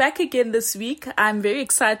great to be back again this week. I'm very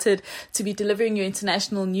excited to be delivering your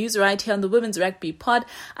international news right here on the Women's Rugby Pod.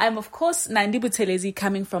 I'm, of course, Nandi Buthelezi,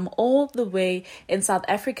 coming from all the way in South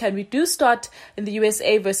Africa. And we do start in the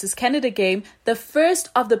USA versus Canada game. The first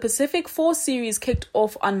of the Pacific 4 series kicked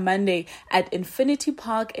off on Monday at Infinity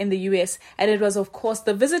Park in the US. And it was, of course,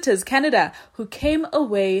 the visitors, Canada, who came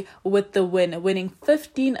away with the win, winning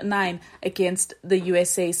 15-9 against the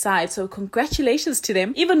USA side. So congratulations to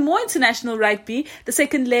them. Even more international rugby, the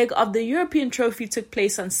second leg of the European Trophy took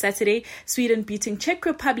place on Saturday, Sweden beating Czech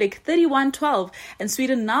Republic 31-12, and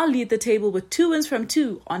Sweden now lead the table with 2 wins from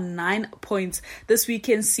 2 on 9 points. This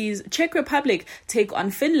weekend sees Czech Republic take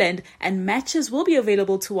on Finland, and matches will be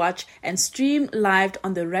available to watch and stream live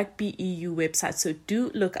on the Rugby EU website, so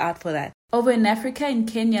do look out for that. Over in Africa, in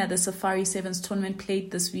Kenya, the Safari Sevens tournament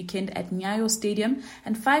played this weekend at Nyayo Stadium,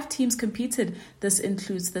 and 5 teams competed. This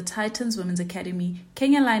includes the Titans Women's Academy,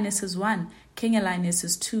 Kenya Lionesses 1, Kenya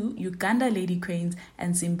Lionesses 2, Uganda Lady Cranes,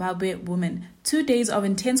 and Zimbabwe Women. 2 days of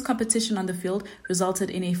intense competition on the field resulted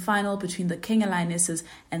in a final between the Kenya Lionesses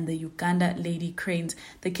and the Uganda Lady Cranes.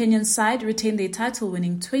 The Kenyan side retained their title,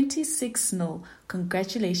 winning 26-0.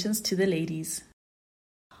 Congratulations to the ladies.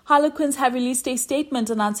 Harlequins have released a statement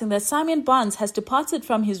announcing that Simon Barnes has departed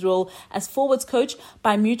from his role as forwards coach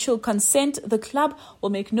by mutual consent. The club will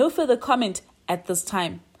make no further comment at this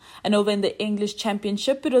time. And over in the English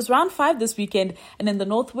Championship, it was round 5 this weekend, and in the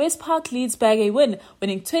North, West Park Leeds bag a win,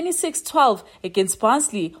 winning 26-12 against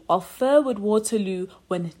Barnsley, while Furwood Waterloo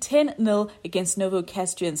win 10-0 against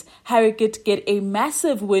Novocastrians. Harrogate get a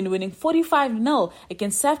massive win, winning 45-0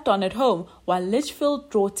 against Safdon at home, while Lichfield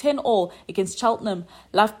draw 10-all against Cheltenham.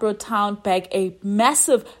 Loughborough Town bag a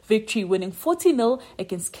massive victory, winning 40-0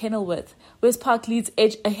 against Kenilworth. West Park Leeds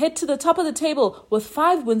edge ahead to the top of the table with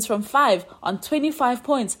 5 wins from 5 on 25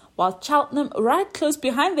 points, while Cheltenham right close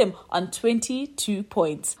behind them on 22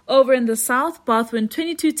 points. Over in the south, Bath win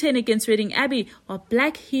 22-10 against Reading Abbey, while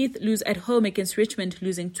Blackheath lose at home against Richmond,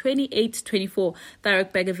 losing 28-24.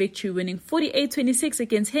 Thurrock bag a victory, winning 48-26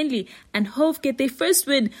 against Henley, and Hove get their first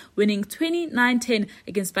win, winning 29-10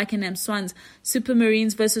 against Buckingham Swans.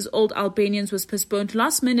 Supermarines versus Old Albanians was postponed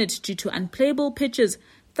last minute due to unplayable pitches.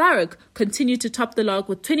 Thurrock continued to top the log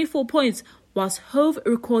with 24 points, whilst Hove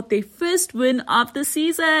record their first win of the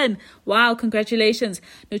season. Wow, congratulations.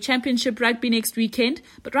 No championship rugby next weekend,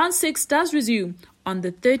 but round 6 does resume on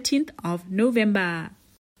the 13th of November.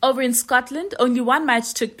 Over in Scotland, only one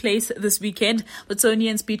match took place this weekend.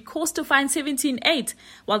 Watsonians beat Corstorphine 17-8,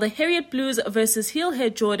 while the Heriot Blues versus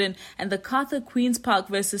Heelhead Jordan and the Carter Queen's Park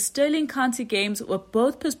versus Stirling County games were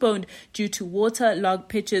both postponed due to waterlogged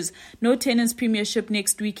pitches. No Tenants Premiership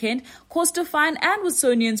next weekend. Corstorphine and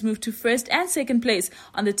Watsonians moved to first and second place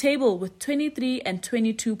on the table with 23 and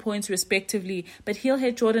 22 points respectively, but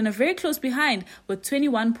Heelhead Jordan are very close behind with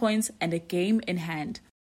 21 points and a game in hand.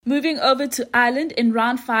 Moving over to Ireland, in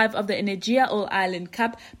round 5 of the Energia All-Ireland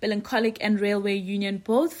Cup, Ballincollig and Railway Union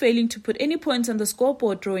both failing to put any points on the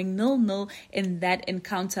scoreboard, drawing 0-0 in that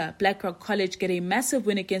encounter. Blackrock College get a massive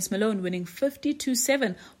win against Malone, winning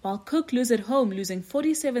 52-7, while Cook lose at home, losing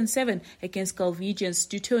 47-7 against Galwegians.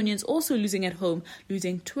 Steutonians also losing at home,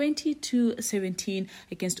 losing 22-17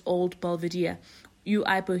 against Old Belvedere.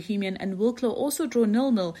 UI Bohemian and Wilklow also draw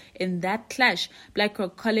 0-0 in that clash.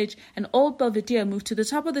 Blackrock College and Old Belvedere moved to the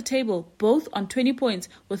top of the table, both on 20 points,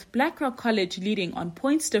 with Blackrock College leading on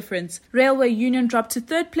points difference. Railway Union dropped to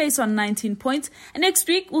 3rd place on 19 points, and next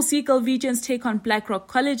week we'll see Galwegians take on Blackrock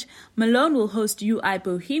College, Malone will host UI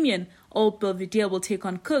Bohemian, Old Belvedere will take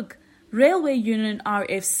on Cook, Railway Union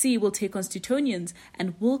RFC will take on Steutonians,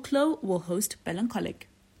 and Wilklow will host Ballincollig.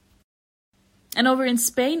 And over in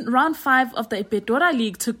Spain, round 5 of the Iberdrola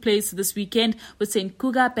League took place this weekend, with St.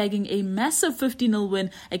 Cuga bagging a massive 50-0 win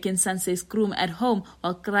against Sanses Crum at home,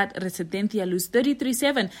 while Grat Residencia lose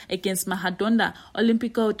 33-7 against Majadonda.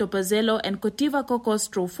 Olímpico Topozelo and Cotiva Cocos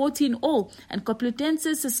draw 14-all, and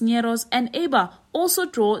Complutense Cisneros and Eibar also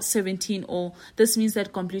draw 17-all. This means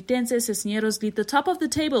that Complutense Cisneros lead the top of the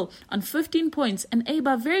table on 15 points and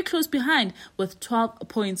Eibar very close behind with 12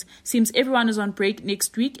 points. Seems everyone is on break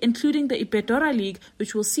next week, including the Iberdrola League,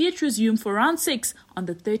 which will see it resume for round 6 on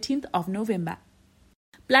the 13th of November.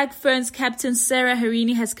 Black Ferns captain Sarah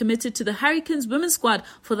Harini has committed to the Hurricanes women's squad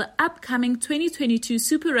for the upcoming 2022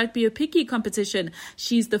 Super Rugby Opiki competition.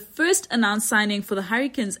 She's the first announced signing for the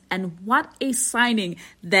Hurricanes, and what a signing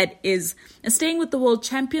that is. And staying with the world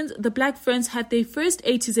champions, the Black Ferns had their first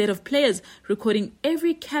A to Z of players, recording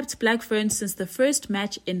every capped Black Fern since the first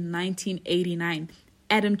match in 1989.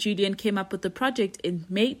 Adam Julian came up with the project in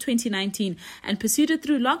May 2019 and pursued it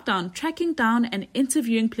through lockdown, tracking down and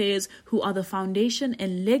interviewing players who are the foundation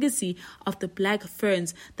and legacy of the Black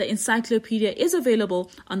Ferns. The encyclopedia is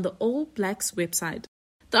available on the All Blacks website.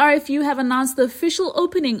 The RFU have announced the official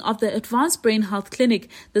opening of the Advanced Brain Health Clinic.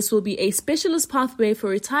 This will be a specialist pathway for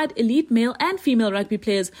retired elite male and female rugby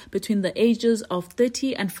players between the ages of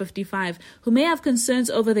 30 and 55 who may have concerns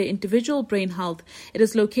over their individual brain health. It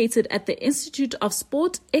is located at the Institute of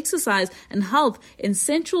Sport, Exercise and Health in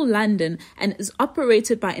central London and is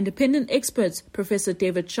operated by independent experts Professor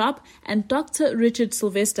David Sharp and Dr. Richard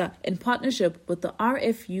Sylvester in partnership with the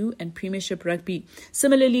RFU and Premiership Rugby.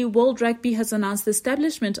 Similarly, World Rugby has announced the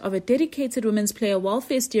establishment of a dedicated women's player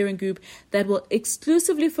welfare steering group that will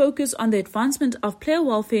exclusively focus on the advancement of player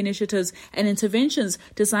welfare initiatives and interventions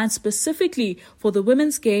designed specifically for the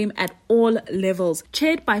women's game at all levels.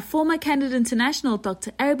 Chaired by former Canada international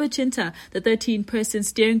Dr. Ariba Chinta, the 13-person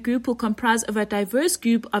steering group will comprise of a diverse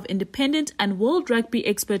group of independent and World Rugby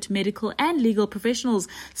expert medical and legal professionals,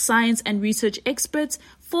 science and research experts,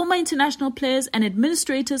 former international players and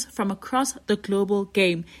administrators from across the global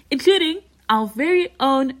game, including our very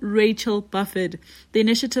own Rachel Bufford. The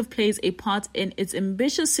initiative plays a part in its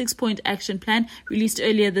ambitious 6-point action plan released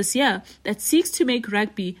earlier this year that seeks to make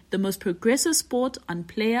rugby the most progressive sport on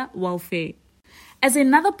player welfare. As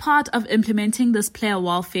another part of implementing this player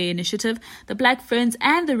welfare initiative, the Black Ferns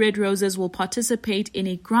and the Red Roses will participate in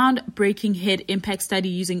a groundbreaking head impact study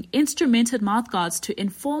using instrumented mouthguards to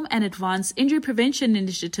inform and advance injury prevention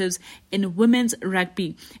initiatives in women's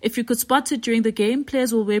rugby. If you could spot it during the game,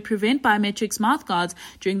 players will wear Prevent Biometrics mouthguards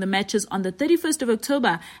during the matches on the 31st of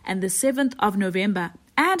October and the 7th of November,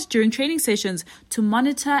 and during training sessions to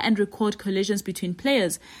monitor and record collisions between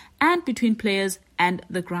players and between players and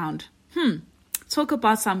the ground. Talk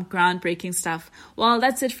about some groundbreaking stuff. Well,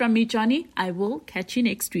 that's it from me, Johnny. I will catch you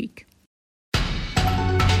next week.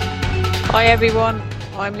 Hi everyone,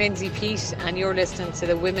 I'm Lindsay Peat and you're listening to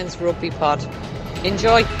the Women's Rugby Pod.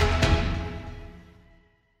 Enjoy.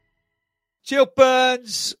 Jill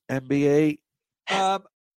Burns, MBE.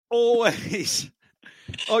 Always.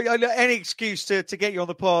 Any excuse to get you on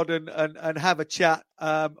the pod and have a chat.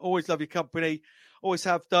 Always love your company. Always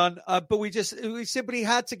have done. But we simply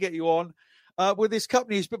had to get you on with this cup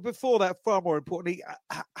news. But before that, far more importantly,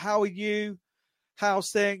 how are you?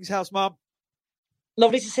 How's things? How's Mum?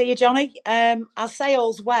 Lovely to see you, Johnny. I'll say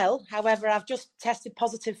all's well. However, I've just tested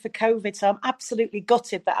positive for COVID, so I'm absolutely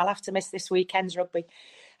gutted that I'll have to miss this weekend's rugby.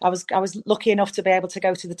 I was lucky enough to be able to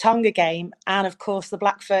go to the Tonga game and, of course, the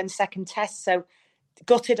Black Ferns second test. So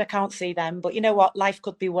gutted I can't see them. But you know what? Life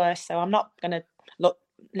could be worse. So I'm not going to look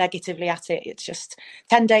negatively at it. It's just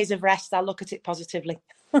 10 days of rest. I'll look at it positively.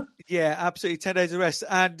 Yeah, absolutely. 10 days of rest.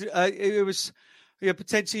 And it was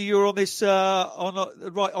potentially you were on this on the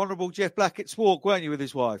Right Honourable Jeff Blackett's walk, weren't you, with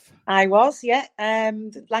his wife? I was, yeah.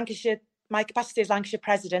 Lancashire, my capacity as Lancashire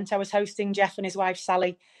president, I was hosting Jeff and his wife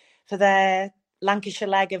Sally for their Lancashire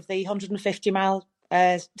leg of the 150-mile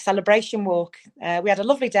celebration walk. We had a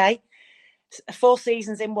lovely day, 4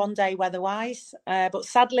 seasons in one day weather-wise. But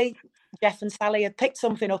sadly, Jeff and Sally had picked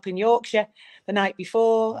something up in Yorkshire the night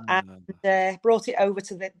before and brought it over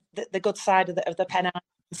to the good side of the Pennine.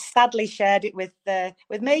 Sadly, shared it with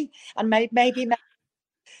me and maybe.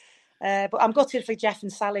 But I'm gutted for Jeff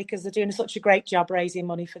and Sally because they're doing such a great job raising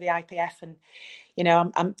money for the IPF, and you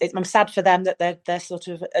know I'm sad for them that their sort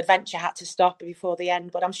of adventure had to stop before the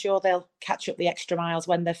end. But I'm sure they'll catch up the extra miles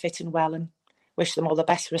when they're fit and well, and wish them all the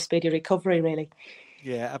best for a speedy recovery. Really.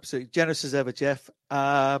 Yeah, absolutely. Generous as ever, Jeff.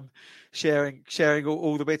 Sharing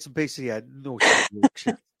all the bits and pieces. Yeah,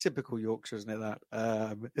 Yorkshire. Typical Yorkshire, isn't it?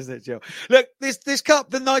 That isn't it, Jill? Look, this cup,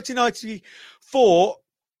 the 1994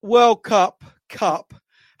 World Cup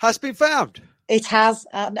has been found. It has.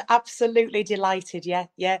 I'm absolutely delighted.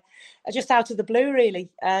 Yeah. Just out of the blue, really.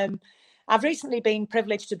 I've recently been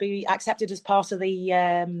privileged to be accepted as part of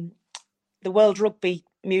the World Rugby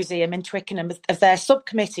Museum in Twickenham of their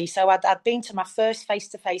subcommittee. So I'd been to my first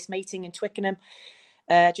face-to-face meeting in Twickenham.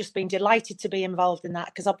 Just been delighted to be involved in that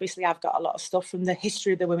because obviously I've got a lot of stuff from the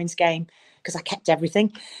history of the women's game because I kept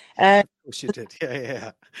everything. Of course you did.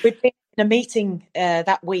 Yeah. We'd been in a meeting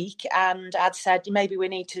that week and I'd said maybe we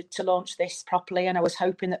need to launch this properly, and I was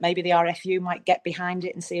hoping that maybe the RFU might get behind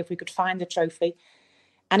it and see if we could find the trophy.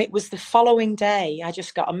 And it was the following day I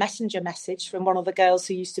just got a messenger message from one of the girls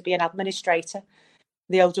who used to be an administrator,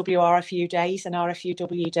 the old WRFU days and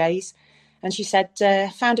RFUW days. And she said,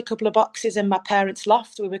 found a couple of boxes in my parents'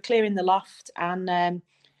 loft. We were clearing the loft and there's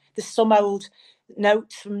some old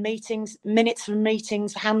notes from meetings, minutes from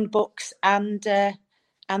meetings, handbooks and the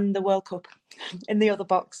World Cup in the other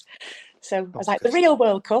box. So I was like, the real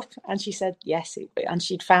World Cup? And she said, yes. And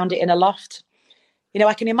she'd found it in a loft. You know,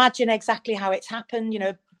 I can imagine exactly how it's happened. You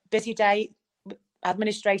know, busy day.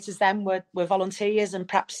 Administrators then were volunteers and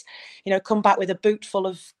perhaps, you know, come back with a boot full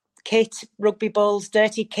of kit, rugby balls,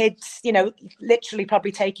 dirty kids, you know, literally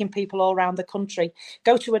probably taking people all around the country,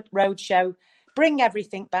 go to a road show, bring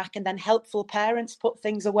everything back, and then helpful parents put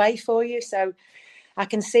things away for you. So I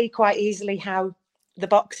can see quite easily how the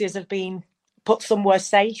boxes have been put somewhere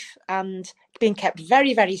safe and been kept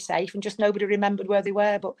very, very safe, and just nobody remembered where they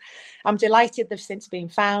were. But I'm delighted they've since been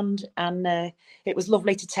found, and it was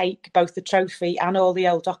lovely to take both the trophy and all the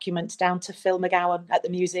old documents down to Phil McGowan at the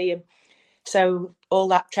museum. So all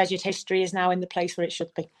that treasured history is now in the place where it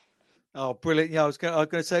should be. Oh, brilliant. Yeah, I was going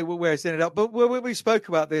to say where it's ended up. But when we spoke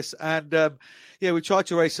about this and, we tried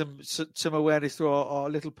to raise some awareness through our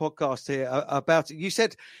little podcast here about it. You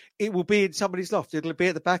said it will be in somebody's loft. It'll be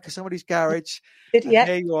at the back of somebody's garage. Yeah.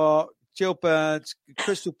 There you are, Jill Burns,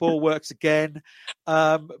 crystal ball works again.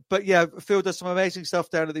 But yeah, Phil does some amazing stuff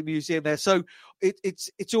down at the museum there. So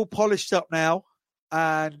it's all polished up now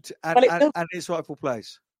and its rightful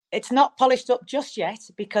place. It's not polished up just yet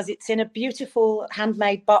because it's in a beautiful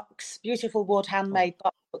handmade box, beautiful wood handmade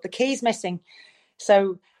box, but the key's missing.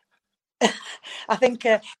 So I think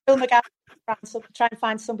Phil McGowan try and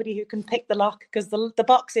find somebody who can pick the lock because the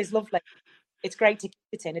box is lovely. it's great to keep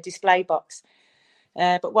it in a display box.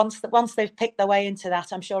 But once they've picked their way into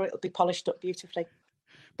that, I'm sure it'll be polished up beautifully.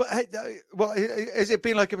 But has it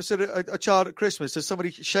been like a child at Christmas? Has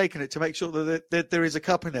somebody shaken it to make sure that there is a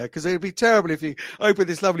cup in there? Because it would be terrible if you open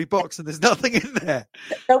this lovely box and there's nothing in there.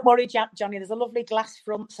 Don't worry, Johnny. There's a lovely glass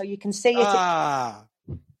front, so you can see it.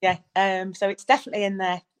 Yeah. So it's definitely in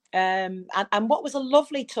there. And what was a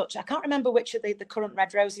lovely touch, I can't remember which of the current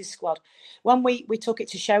Red Roses squad, when we took it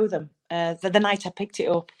to show them, the night I picked it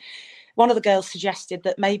up, one of the girls suggested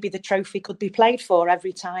that maybe the trophy could be played for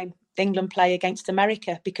every time England play against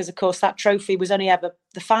America, because of course that trophy was the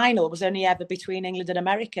final was only ever between England and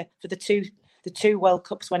America for the two World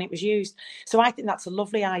Cups when it was used. So I think that's a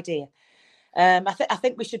lovely idea. I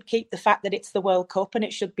think we should keep the fact that it's the World Cup and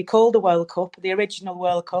it should be called the World Cup, the original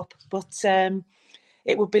World Cup. But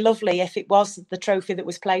it would be lovely if it was the trophy that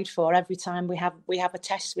was played for every time we have a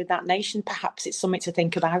test with that nation. Perhaps it's something to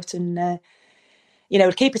think about, and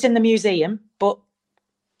keep it in the museum, but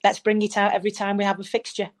let's bring it out every time we have a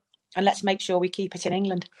fixture, and let's make sure we keep it in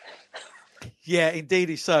England. Yeah,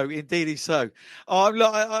 indeed so.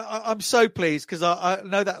 I'm so pleased, because I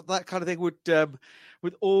know that kind of thing would,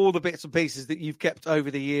 with all the bits and pieces that you've kept over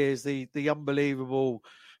the years, the unbelievable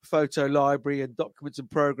photo library and documents and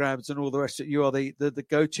programs and all the rest of it, you are the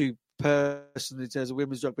go-to person in terms of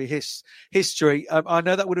women's rugby history. I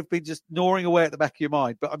know that would have been just gnawing away at the back of your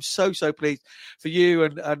mind, but I'm so pleased for you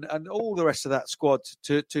and all the rest of that squad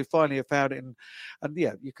to finally have found it, and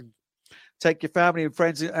yeah, you can take your family and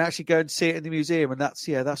friends and actually go and see it in the museum, and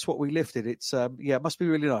that's what we lifted. It's it must be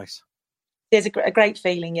really nice. It's a great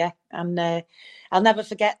feeling, yeah, and I'll never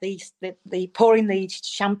forget the pouring the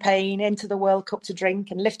champagne into the World Cup to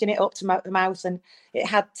drink and lifting it up to the mouth, and it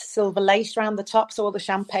had silver lace around the top, so all the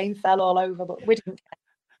champagne fell all over. But we didn't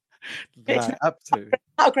care. No, absolutely,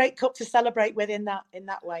 not a great cup to celebrate with in that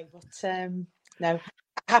way. But no,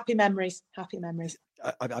 happy memories.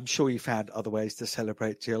 I'm sure you found other ways to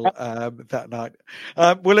celebrate, Jill, that night.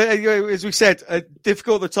 Well, as we said,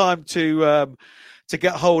 difficult at the time to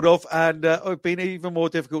get hold of, and it's been even more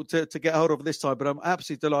difficult to get hold of this time. But I'm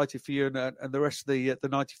absolutely delighted for you and the rest of the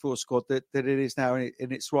 94 squad that it is now in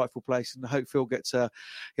its rightful place, and I hope Phil gets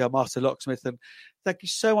Master Locksmith. And thank you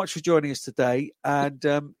so much for joining us today, and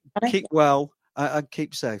keep well and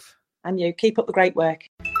keep safe. And you keep up the great work.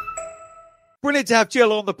 Brilliant to have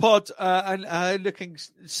Jill on the pod, and looking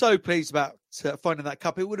so pleased about finding that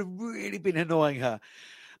cup. It would have really been annoying her.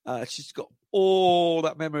 She's got all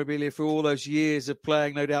that memorabilia for all those years of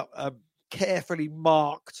playing, no doubt, carefully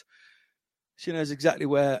marked. She knows exactly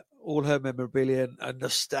where all her memorabilia and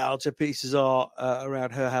nostalgia pieces are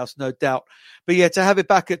around her house, no doubt. But yeah, to have it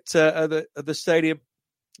back at the stadium,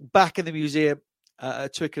 back in the museum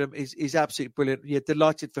at Twickenham is absolutely brilliant. Yeah,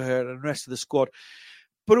 delighted for her and the rest of the squad.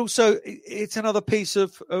 But also, it's another piece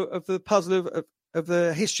of the puzzle of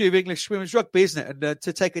the history of English women's rugby, isn't it? And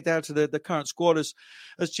to take it down to the current squad, as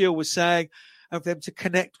Jill was saying, and for them to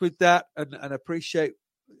connect with that and appreciate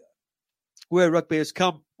where rugby has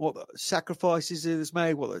come, what sacrifices it has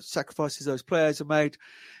made, what sacrifices those players have made.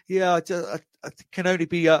 Yeah, I can only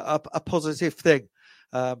be a positive thing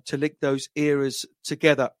to link those eras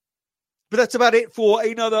together. But that's about it for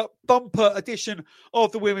another bumper edition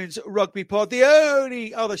of the Women's Rugby Pod. The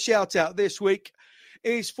only other shout out this week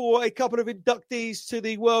is for a couple of inductees to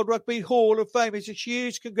the World Rugby Hall of Fame. It's a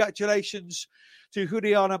huge congratulations to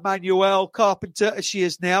Juliana Manuel Carpenter, as she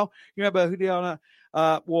is now. You remember Juliana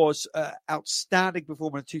was outstanding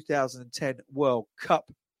performer in the 2010 World Cup.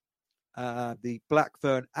 The Black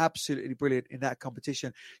Fern, absolutely brilliant in that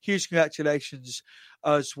competition. Huge congratulations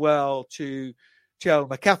as well to Cheryl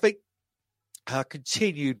McAfee.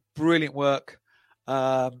 Continued brilliant work. Two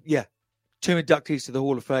inductees to the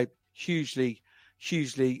Hall of Fame. Hugely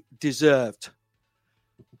deserved.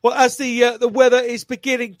 Well, as the weather is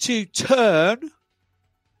beginning to turn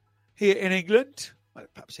here in England,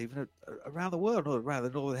 perhaps even around the world, or around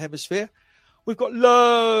the Northern Hemisphere, we've got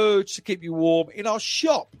loads to keep you warm in our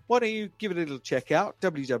shop. Why don't you give it a little check out?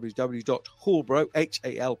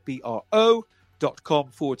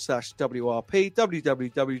 www.hallbro.com/WRP.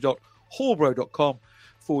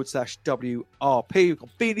 www.hallbro.com/WRP. We've got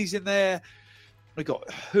beanies in there. We've got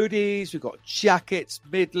hoodies, we've got jackets,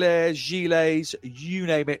 mid-layers, gilets, you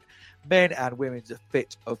name it. Men and women's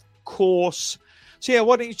fit, of course. So yeah,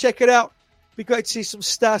 why don't you check it out? Be great to see some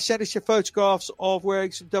stash. Send us your photographs of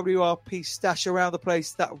wearing some WRP stash around the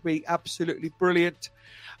place. That would be absolutely brilliant.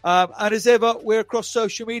 And as ever, we're across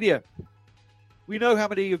social media. We know how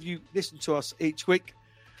many of you listen to us each week.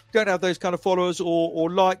 Don't have those kind of followers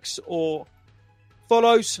or likes or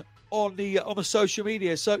follows on the social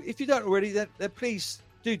media. So if you don't already, then please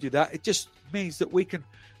do that. It just means that we can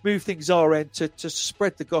move things our end to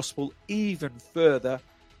spread the gospel even further.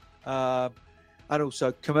 And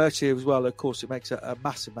also commercially as well, of course, it makes a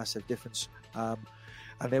massive difference.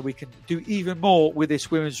 And then we can do even more with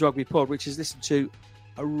this Women's Rugby Pod, which is listened to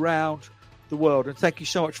around the world. And thank you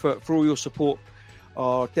so much for all your support,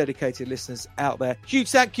 our dedicated listeners out there. Huge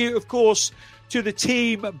thank you, of course, to the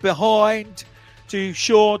team behind, to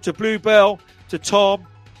Sean, to Bluebell, to Tom,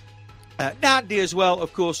 Nandi as well,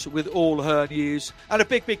 of course, with all her news. And a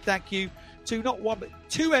big thank you to not one but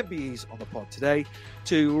two MBEs on the pod today,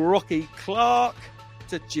 to Rocky Clark,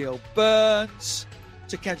 to Jill Burns,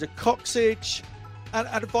 to Kendra Coxidge,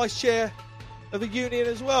 and Vice Chair of the union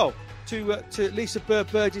as well, to Lisa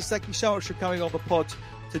Bird-Burgess. Thank you so much for coming on the pod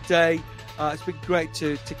today. It's been great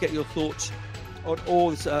to get your thoughts on all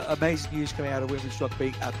this amazing news coming out of women's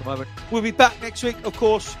rugby at the moment. We'll be back next week, of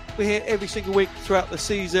course. We're here every single week throughout the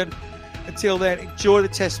season. Until then, enjoy the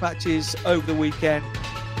test matches over the weekend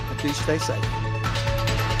and do stay safe.